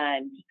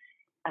 and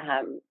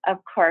of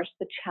course,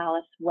 the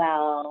Chalice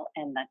Well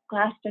and the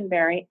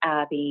Glastonbury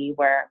Abbey,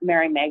 where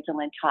Mary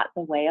Magdalene taught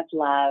the way of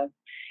love.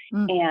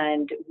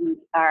 And we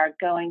are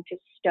going to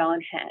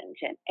Stonehenge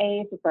and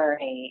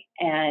Avebury,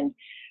 and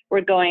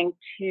we're going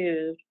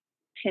to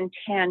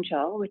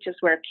Tintagel, which is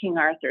where King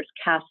Arthur's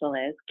castle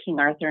is, King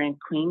Arthur and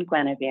Queen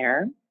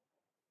Guinevere,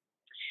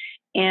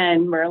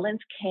 and Merlin's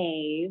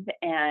Cave,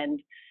 and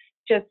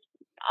just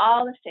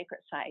all the sacred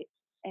sites.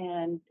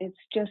 And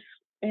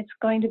it's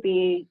going to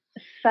be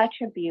such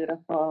a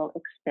beautiful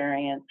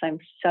experience. I'm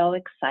so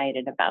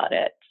excited about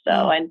it.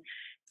 So,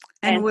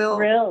 and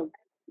thrilled.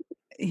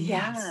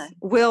 Yes. Yeah.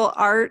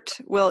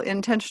 Will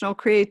intentional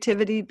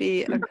creativity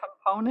be a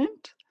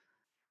component?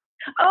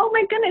 Oh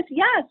my goodness,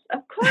 yes,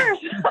 of course.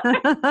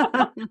 I'm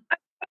glad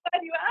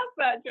you asked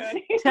that,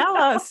 Joni. Tell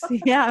us,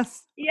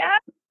 yes.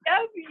 Yes.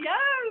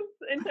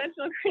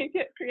 Intentional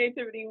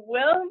creativity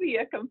will be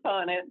a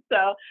component.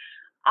 So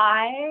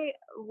I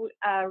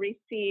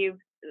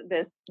received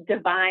this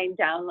divine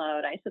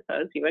download, I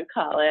suppose you would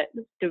call it,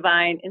 this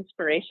divine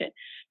inspiration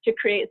to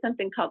create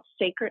something called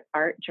sacred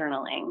art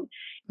journaling.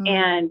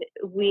 And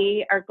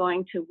we are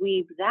going to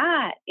weave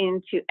that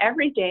into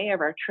every day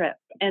of our trip.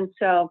 And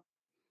so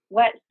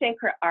what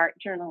sacred art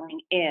journaling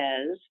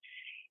is,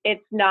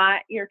 it's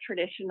not your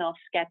traditional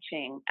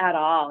sketching at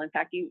all. In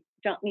fact, you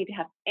don't need to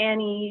have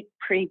any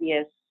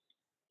previous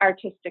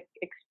artistic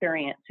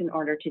experience in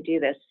order to do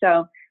this.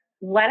 So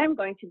what I'm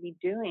going to be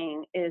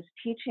doing is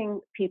teaching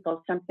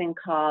people something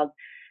called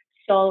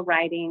soul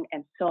writing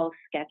and soul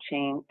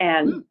sketching,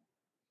 and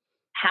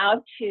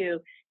how to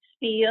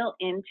feel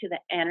into the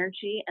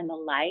energy and the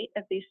light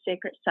of these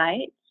sacred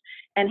sites,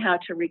 and how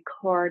to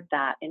record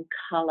that in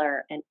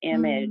color and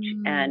image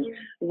and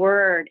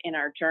word in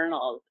our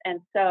journals.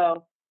 And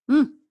so,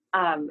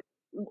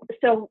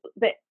 so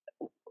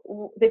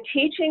the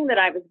teaching that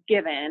I was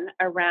given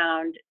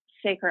around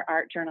sacred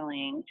art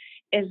journaling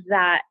is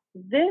that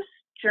this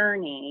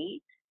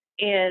journey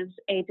is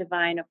a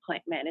divine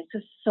appointment. It's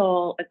a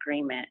soul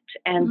agreement.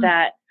 And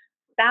that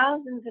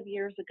thousands of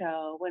years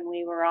ago, when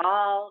we were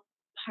all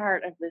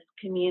part of this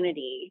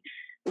community,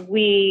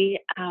 we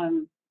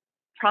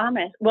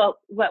promised, well,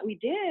 what we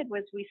did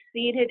was we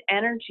seeded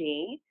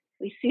energy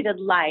we seeded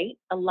light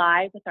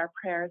alive with our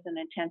prayers and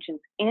intentions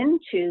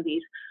into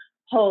these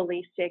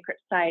holy sacred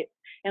sites.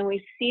 And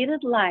we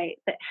seeded light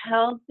that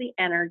held the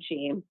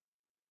energy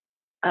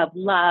of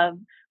love,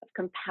 of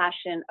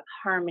compassion, of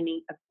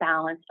harmony, of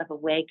balance, of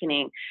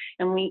awakening.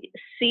 And we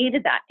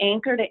seeded that,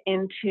 anchored it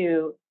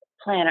into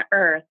planet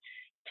Earth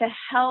to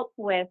help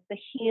with the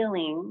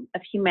healing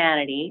of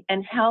humanity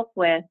and help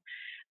with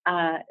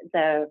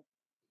the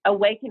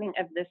awakening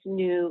of this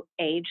new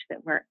age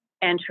that we're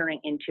entering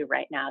into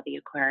right now, the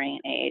Aquarian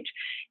age.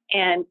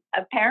 And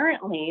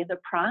apparently the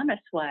promise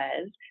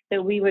was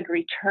that we would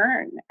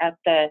return at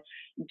the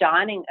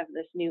dawning of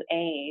this new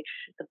age,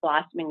 the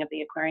blossoming of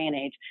the Aquarian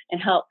age,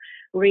 and help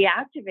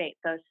reactivate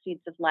those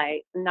seeds of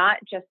light, not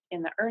just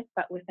in the earth,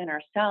 but within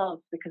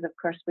ourselves, because of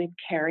course we've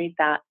carried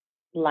that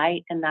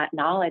light and that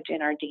knowledge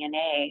in our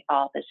DNA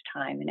all this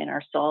time and in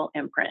our soul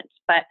imprints.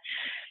 But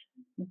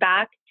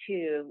back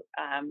to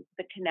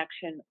the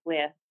connection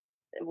with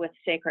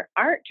sacred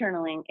art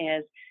journaling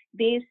is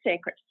these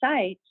sacred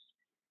sites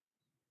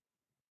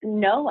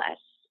know us,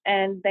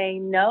 and they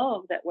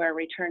know that we're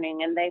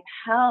returning, and they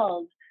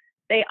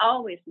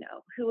always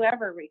know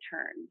whoever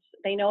returns.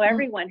 They know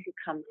everyone who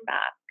comes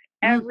back,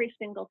 every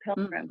single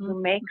pilgrim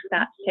who makes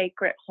that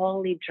sacred,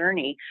 holy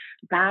journey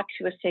back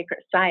to a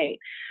sacred site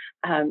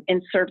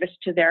in service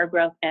to their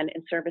growth and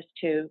in service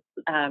to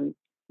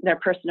their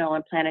personal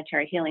and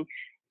planetary healing.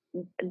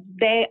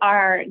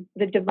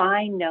 The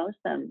divine knows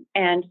them.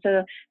 And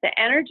so the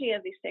energy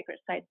of these sacred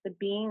sites, the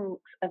beings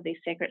of these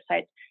sacred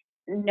sites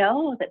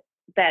know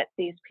that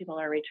these people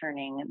are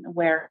returning and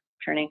we're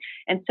returning.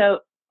 And so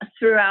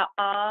throughout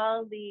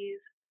all these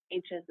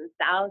ages and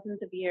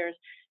thousands of years,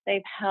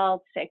 they've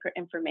held sacred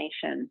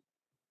information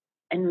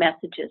and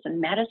messages and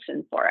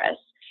medicine for us.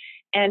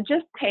 And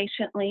just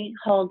patiently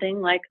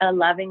holding, like a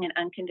loving and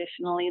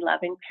unconditionally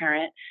loving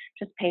parent,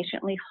 just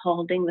patiently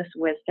holding this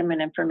wisdom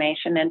and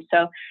information. And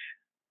so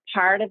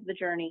part of the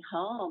journey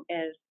home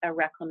is a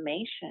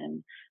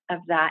reclamation of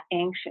that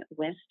ancient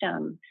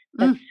wisdom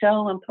that's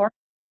so important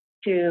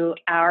to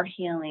our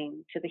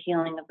healing, to the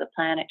healing of the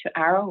planet, to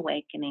our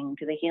awakening,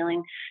 to the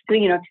healing,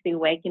 to the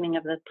awakening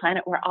of the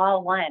planet. We're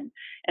all one.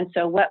 And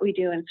so what we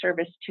do in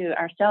service to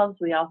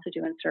ourselves, we also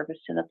do in service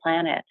to the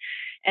planet.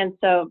 And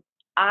so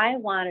I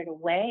wanted a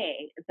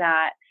way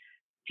that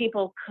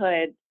people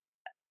could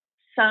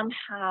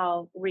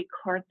somehow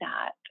record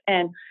that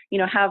and,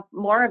 have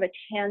more of a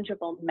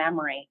tangible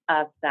memory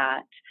of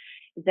that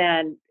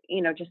than,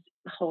 just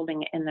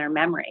holding it in their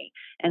memory.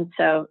 And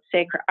so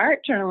sacred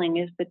art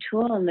journaling is the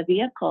tool and the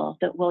vehicle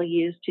that we'll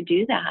use to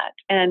do that.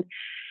 And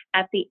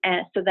at the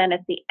end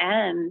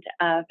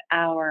of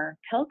our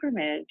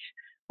pilgrimage,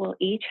 we'll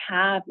each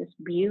have this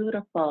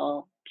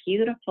beautiful,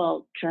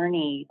 beautiful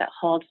journey that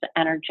holds the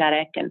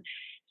energetic and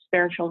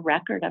spiritual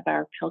record of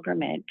our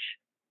pilgrimage.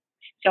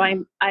 So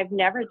I've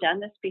never done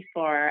this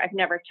before. I've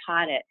never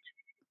taught it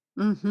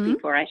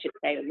before, I should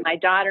say. My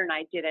daughter and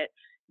I did it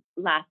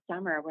last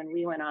summer when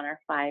we went on our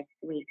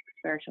 5-week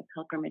spiritual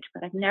pilgrimage,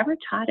 but I've never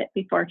taught it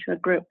before to a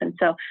group. And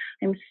so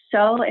I'm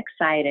so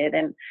excited.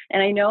 And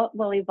I know it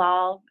will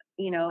evolve,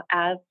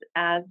 as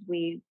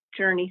we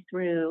journey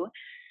through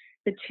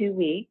the 2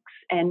 weeks,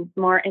 and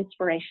more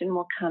inspiration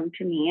will come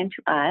to me and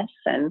to us.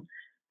 And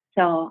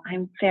so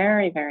I'm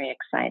very, very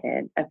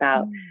excited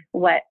about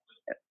what,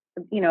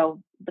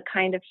 the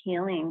kind of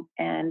healing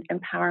and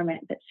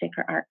empowerment that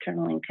sacred art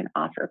journaling can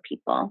offer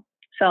people.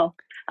 So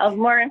I'll have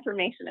more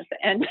information at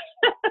the end,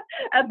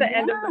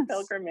 end of the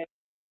pilgrimage.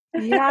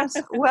 Yes.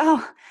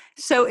 Well,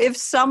 so if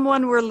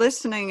someone were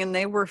listening and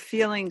they were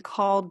feeling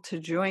called to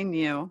join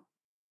you,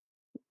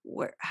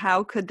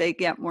 how could they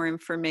get more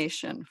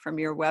information? From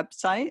your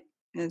website?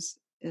 Is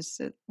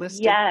it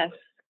listed? Yes.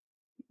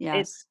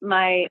 It's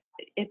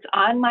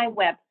on my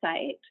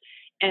website,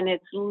 and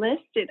it's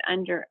listed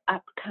under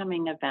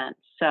upcoming events.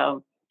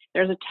 So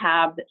there's a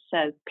tab that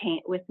says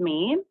Paint with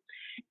Me.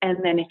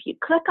 And then if you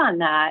click on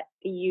that,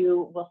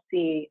 you will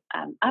see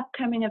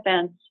upcoming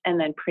events and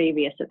then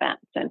previous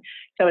events. And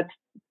so it's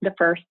the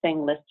first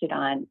thing listed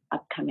on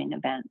upcoming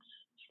events.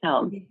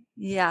 So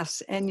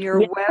yes, and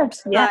your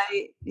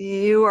website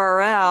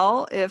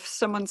URL, if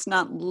someone's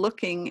not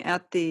looking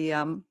at the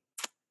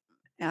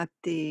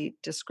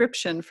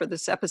description for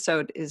this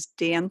episode, is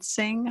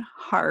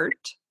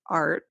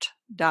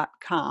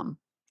dancingheartart.com.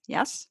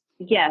 Yes?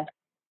 Yes,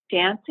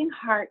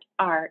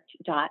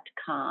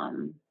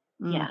 dancingheartart.com.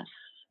 Yes.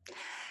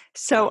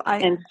 So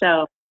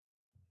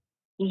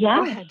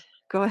yeah.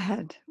 Go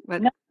ahead.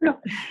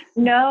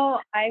 No,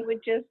 I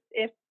would just,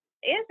 if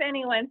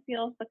anyone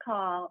feels the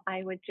call,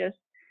 I would just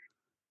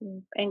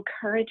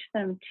encourage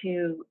them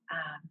to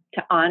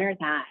honor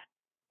that.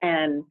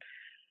 And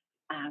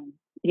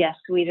yes,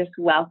 we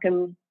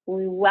welcome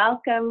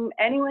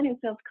anyone who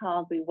feels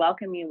called. We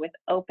welcome you with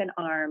open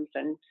arms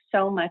and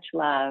so much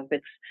love.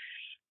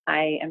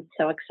 I am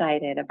so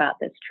excited about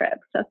this trip.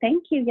 So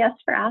thank you,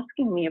 for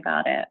asking me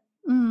about it.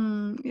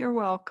 You're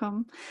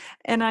welcome.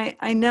 And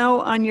I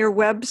know on your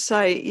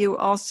website, you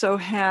also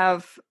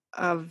have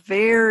a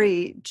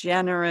very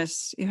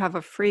generous, you have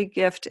a free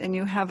gift, and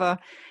you have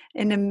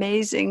an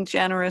amazing,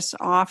 generous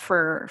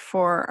offer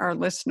for our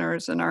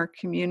listeners and our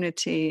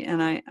community.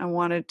 And I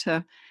wanted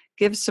to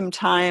give some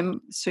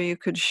time so you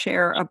could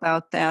share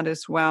about that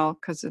as well,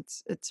 because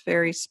it's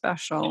very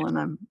special,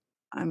 and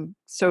I'm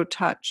so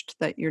touched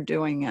that you're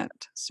doing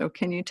it. So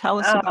can you tell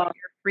us about Oh,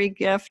 your free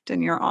gift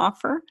and your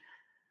offer?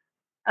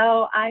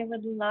 oh, I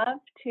would love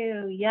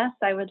to. Yes,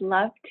 I would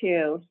love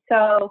to.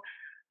 So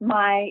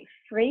my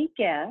free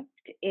gift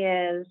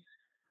is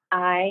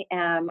I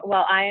am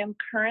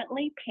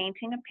currently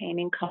painting a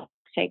painting called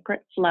Sacred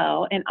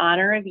Flow in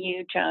honor of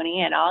you,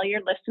 Joni, and all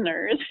your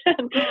listeners.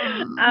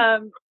 Mm.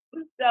 um,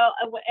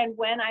 and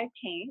when I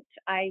paint,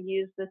 I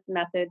use this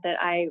method that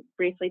I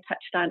briefly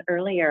touched on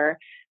earlier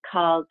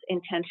called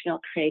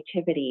intentional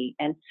creativity.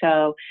 And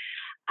so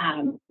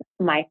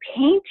my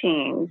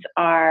paintings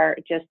are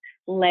just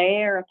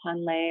layer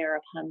upon layer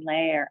upon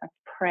layer of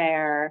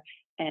prayer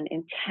and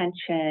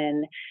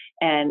intention,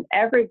 and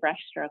every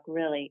brushstroke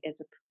really is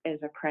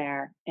a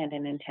prayer and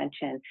an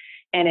intention,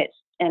 and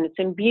it's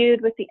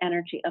imbued with the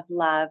energy of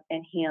love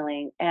and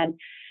healing. And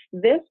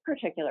this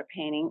particular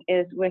painting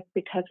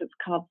because it's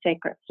called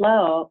Sacred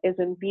Flow, is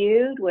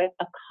imbued with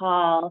a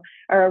call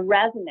or a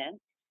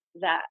resonance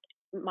that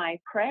my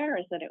prayer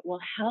is that it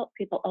will help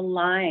people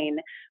align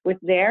with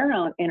their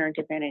own inner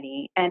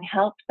divinity and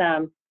help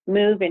them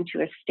move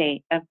into a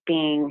state of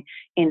being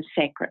in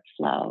sacred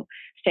flow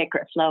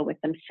with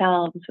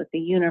themselves, with the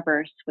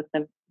universe, with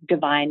the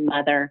divine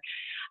mother.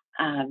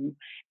 And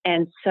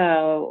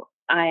so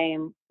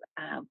I'm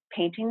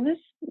painting this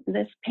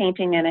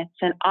painting, and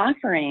it's an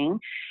offering,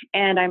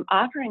 and I'm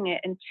offering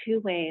it in two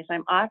ways.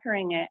 I'm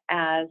offering it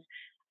as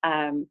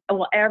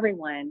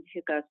everyone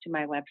who goes to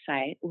my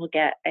website will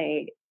get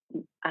a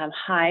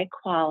high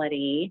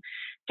quality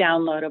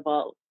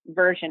downloadable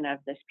version of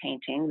this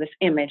painting, this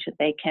image that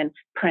they can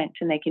print,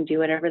 and they can do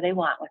whatever they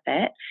want with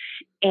it.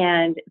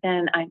 And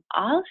then I'm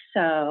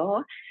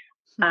also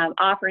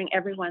offering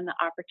everyone the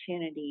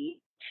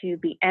opportunity to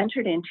be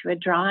entered into a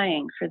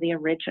drawing for the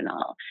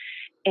original.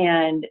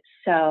 And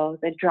so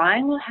the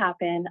drawing will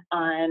happen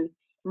on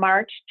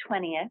March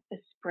 20th, the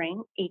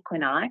spring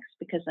equinox,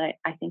 because I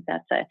think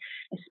that's a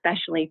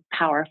especially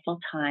powerful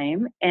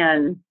time.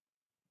 And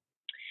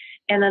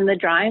then the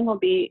drawing will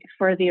be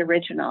for the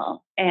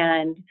original.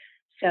 And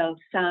so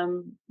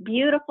some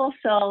beautiful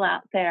soul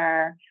out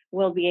there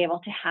will be able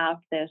to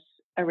have this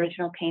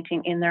original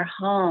painting in their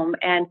home.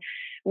 And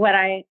what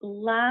I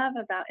love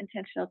about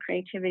intentional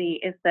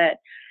creativity is that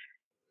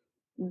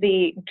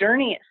the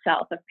journey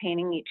itself of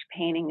painting each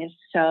painting is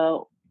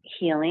so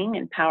healing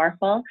and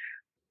powerful.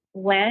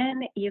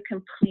 When the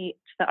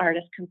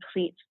artist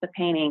completes the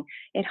painting,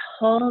 it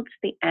holds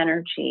the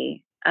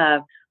energy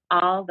of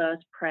all those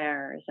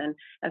prayers and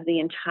of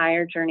the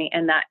entire journey.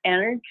 And that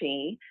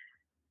energy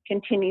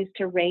continues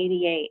to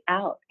radiate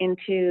out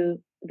into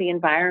the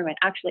environment,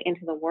 actually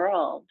into the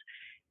world.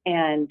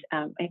 And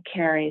it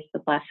carries the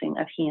blessing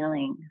of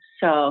healing.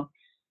 So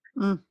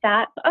and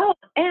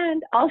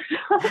also,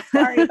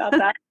 sorry about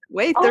that.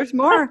 Wait, there's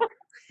more.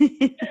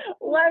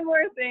 One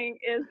more thing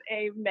is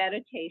a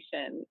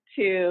meditation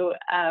to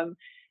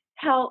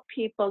help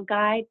people,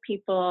 guide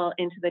people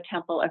into the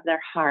temple of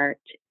their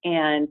heart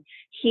and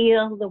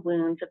heal the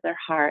wounds of their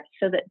heart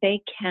so that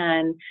they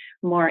can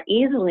more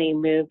easily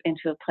move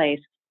into a place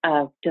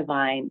of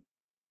divine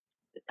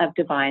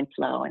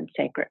flow and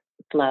sacred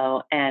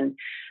flow and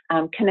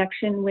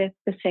connection with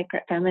the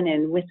sacred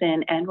feminine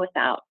within and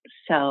without.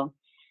 So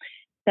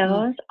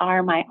those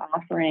are my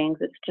offerings.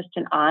 It's just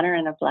an honor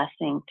and a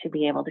blessing to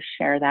be able to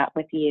share that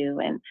with you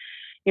and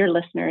your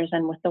listeners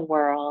and with the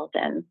world.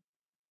 And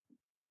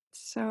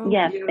so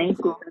yes, beautiful. thank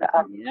you for the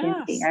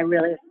opportunity. Yes. I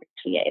really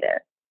appreciate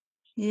it.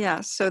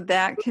 Yeah, so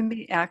that can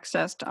be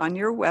accessed on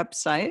your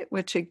website,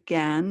 which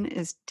again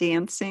is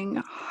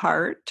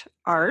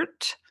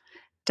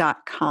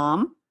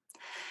dancingheartart.com.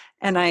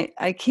 And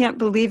I can't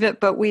believe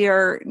it, but we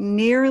are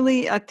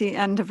nearly at the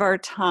end of our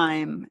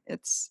time.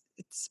 It's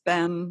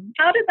been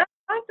How did that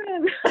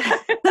happen?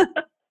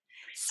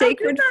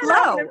 sacred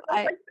flow.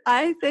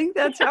 I think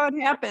that's how it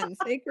happens.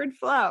 Sacred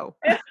flow.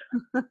 It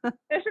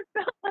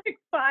felt like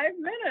 5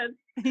 minutes.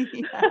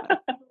 Yeah.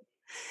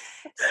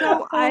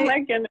 So my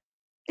goodness.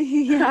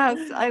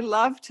 Yes, I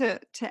love to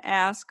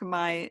ask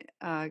my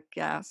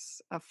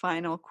guests a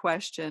final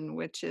question,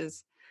 which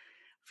is,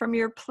 from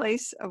your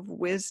place of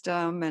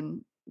wisdom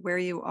and where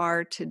you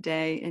are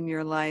today in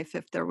your life,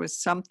 if there was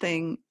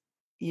something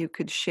you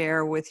could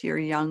share with your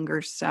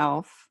younger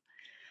self,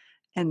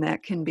 and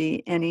that can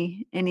be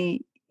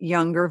any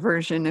younger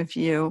version of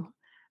you,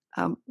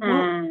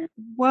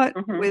 what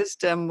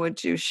wisdom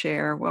would you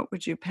share? What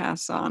would you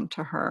pass on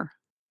to her?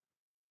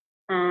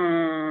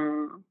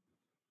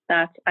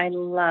 I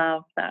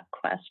love that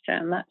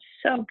question. That's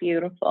so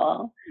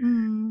beautiful.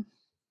 Mm.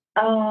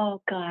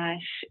 Oh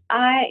gosh.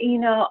 I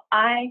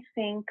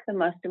think the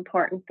most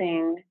important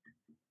thing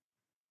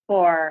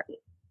for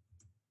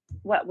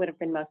what would have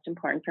been most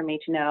important for me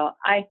to know,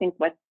 I think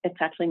what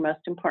it's actually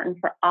most important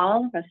for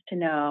all of us to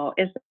know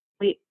is that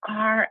we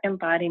are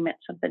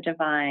embodiments of the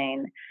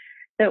divine,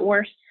 that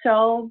we're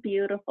so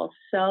beautiful,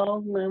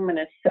 so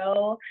luminous,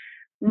 so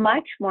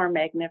much more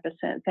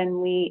magnificent than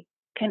we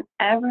can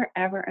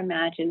ever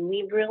imagine.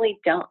 We really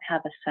don't have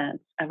a sense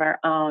of our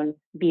own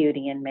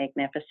beauty and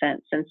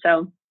magnificence. And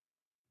so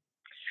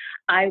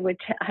I would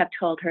have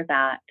told her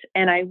that.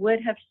 And I would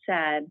have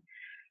said,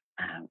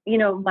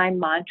 my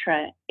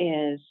mantra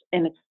is,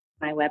 and it's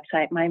my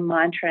website, my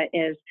mantra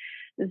is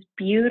this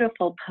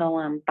beautiful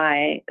poem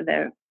by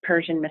the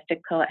Persian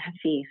mystic poet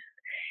Hafiz.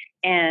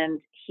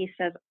 And he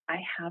says, I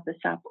have this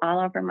up all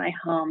over my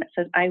home. It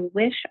says, I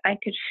wish I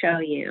could show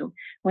you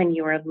when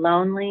you are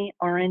lonely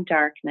or in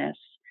darkness,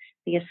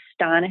 the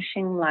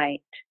astonishing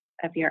light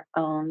of your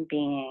own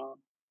being.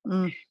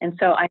 And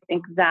so I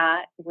think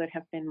that would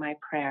have been my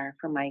prayer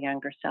for my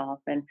younger self.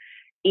 And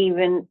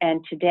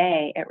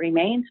today it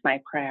remains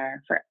my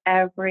prayer for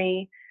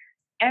every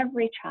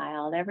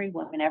child, every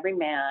woman, every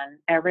man,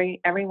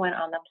 everyone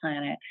on the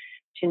planet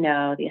to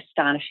know the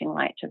astonishing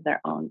light of their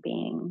own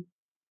being.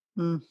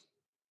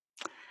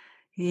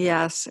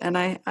 Yes, and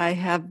I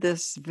have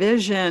this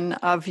vision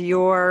of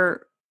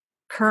your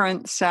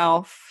current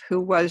self,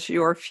 who was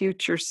your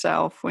future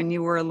self when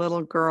you were a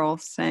little girl,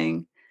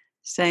 saying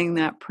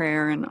that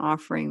prayer and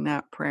offering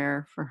that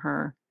prayer for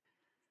her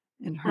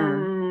and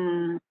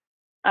her.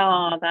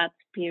 Oh, that's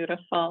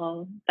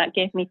beautiful. That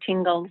gave me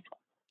tingles.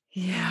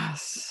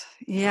 Yes.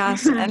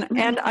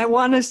 And I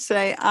want to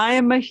say I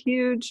am a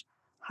huge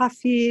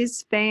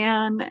Hafiz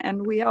fan,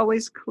 and we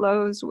always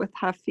close with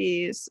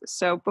Hafiz.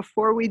 So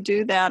before we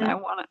do that,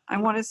 I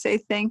want to say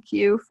thank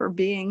you for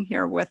being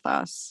here with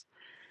us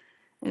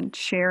and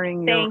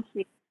sharing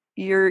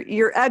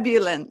your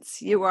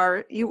ebullience. You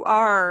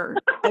are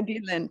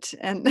ebullient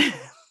and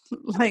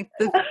like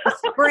the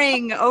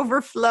spring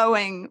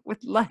overflowing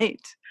with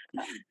light.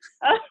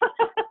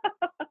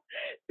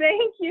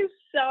 Thank you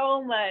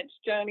so much,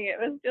 Joni. It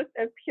was just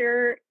a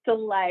pure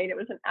delight. It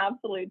was an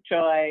absolute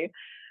joy.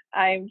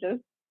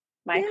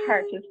 My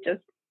heart is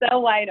just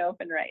so wide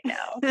open right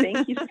now.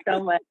 Thank you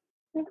so much.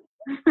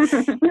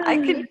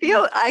 I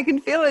can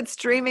feel it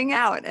streaming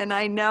out, and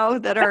I know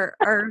that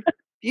our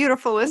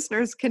beautiful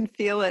listeners can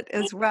feel it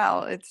as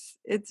well.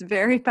 It's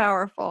very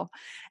powerful.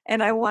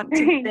 And I want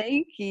to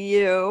thank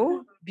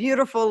you,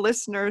 beautiful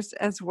listeners,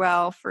 as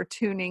well for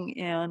tuning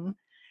in,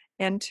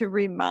 and to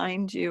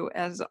remind you,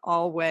 as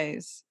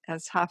always,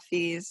 as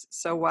Hafiz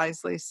so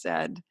wisely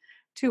said,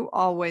 to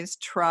always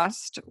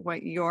trust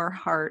what your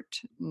heart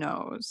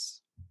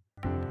knows.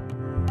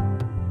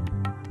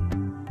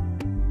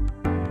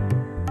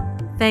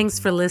 Thanks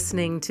for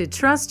listening to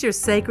Trust Your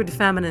Sacred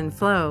Feminine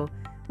Flow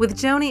with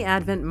Joni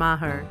Advent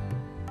Maher.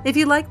 If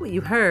you like what you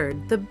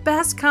heard, the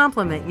best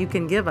compliment you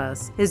can give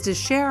us is to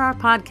share our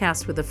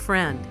podcast with a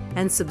friend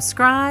and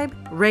subscribe,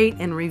 rate,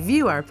 and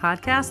review our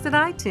podcast at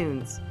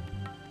iTunes.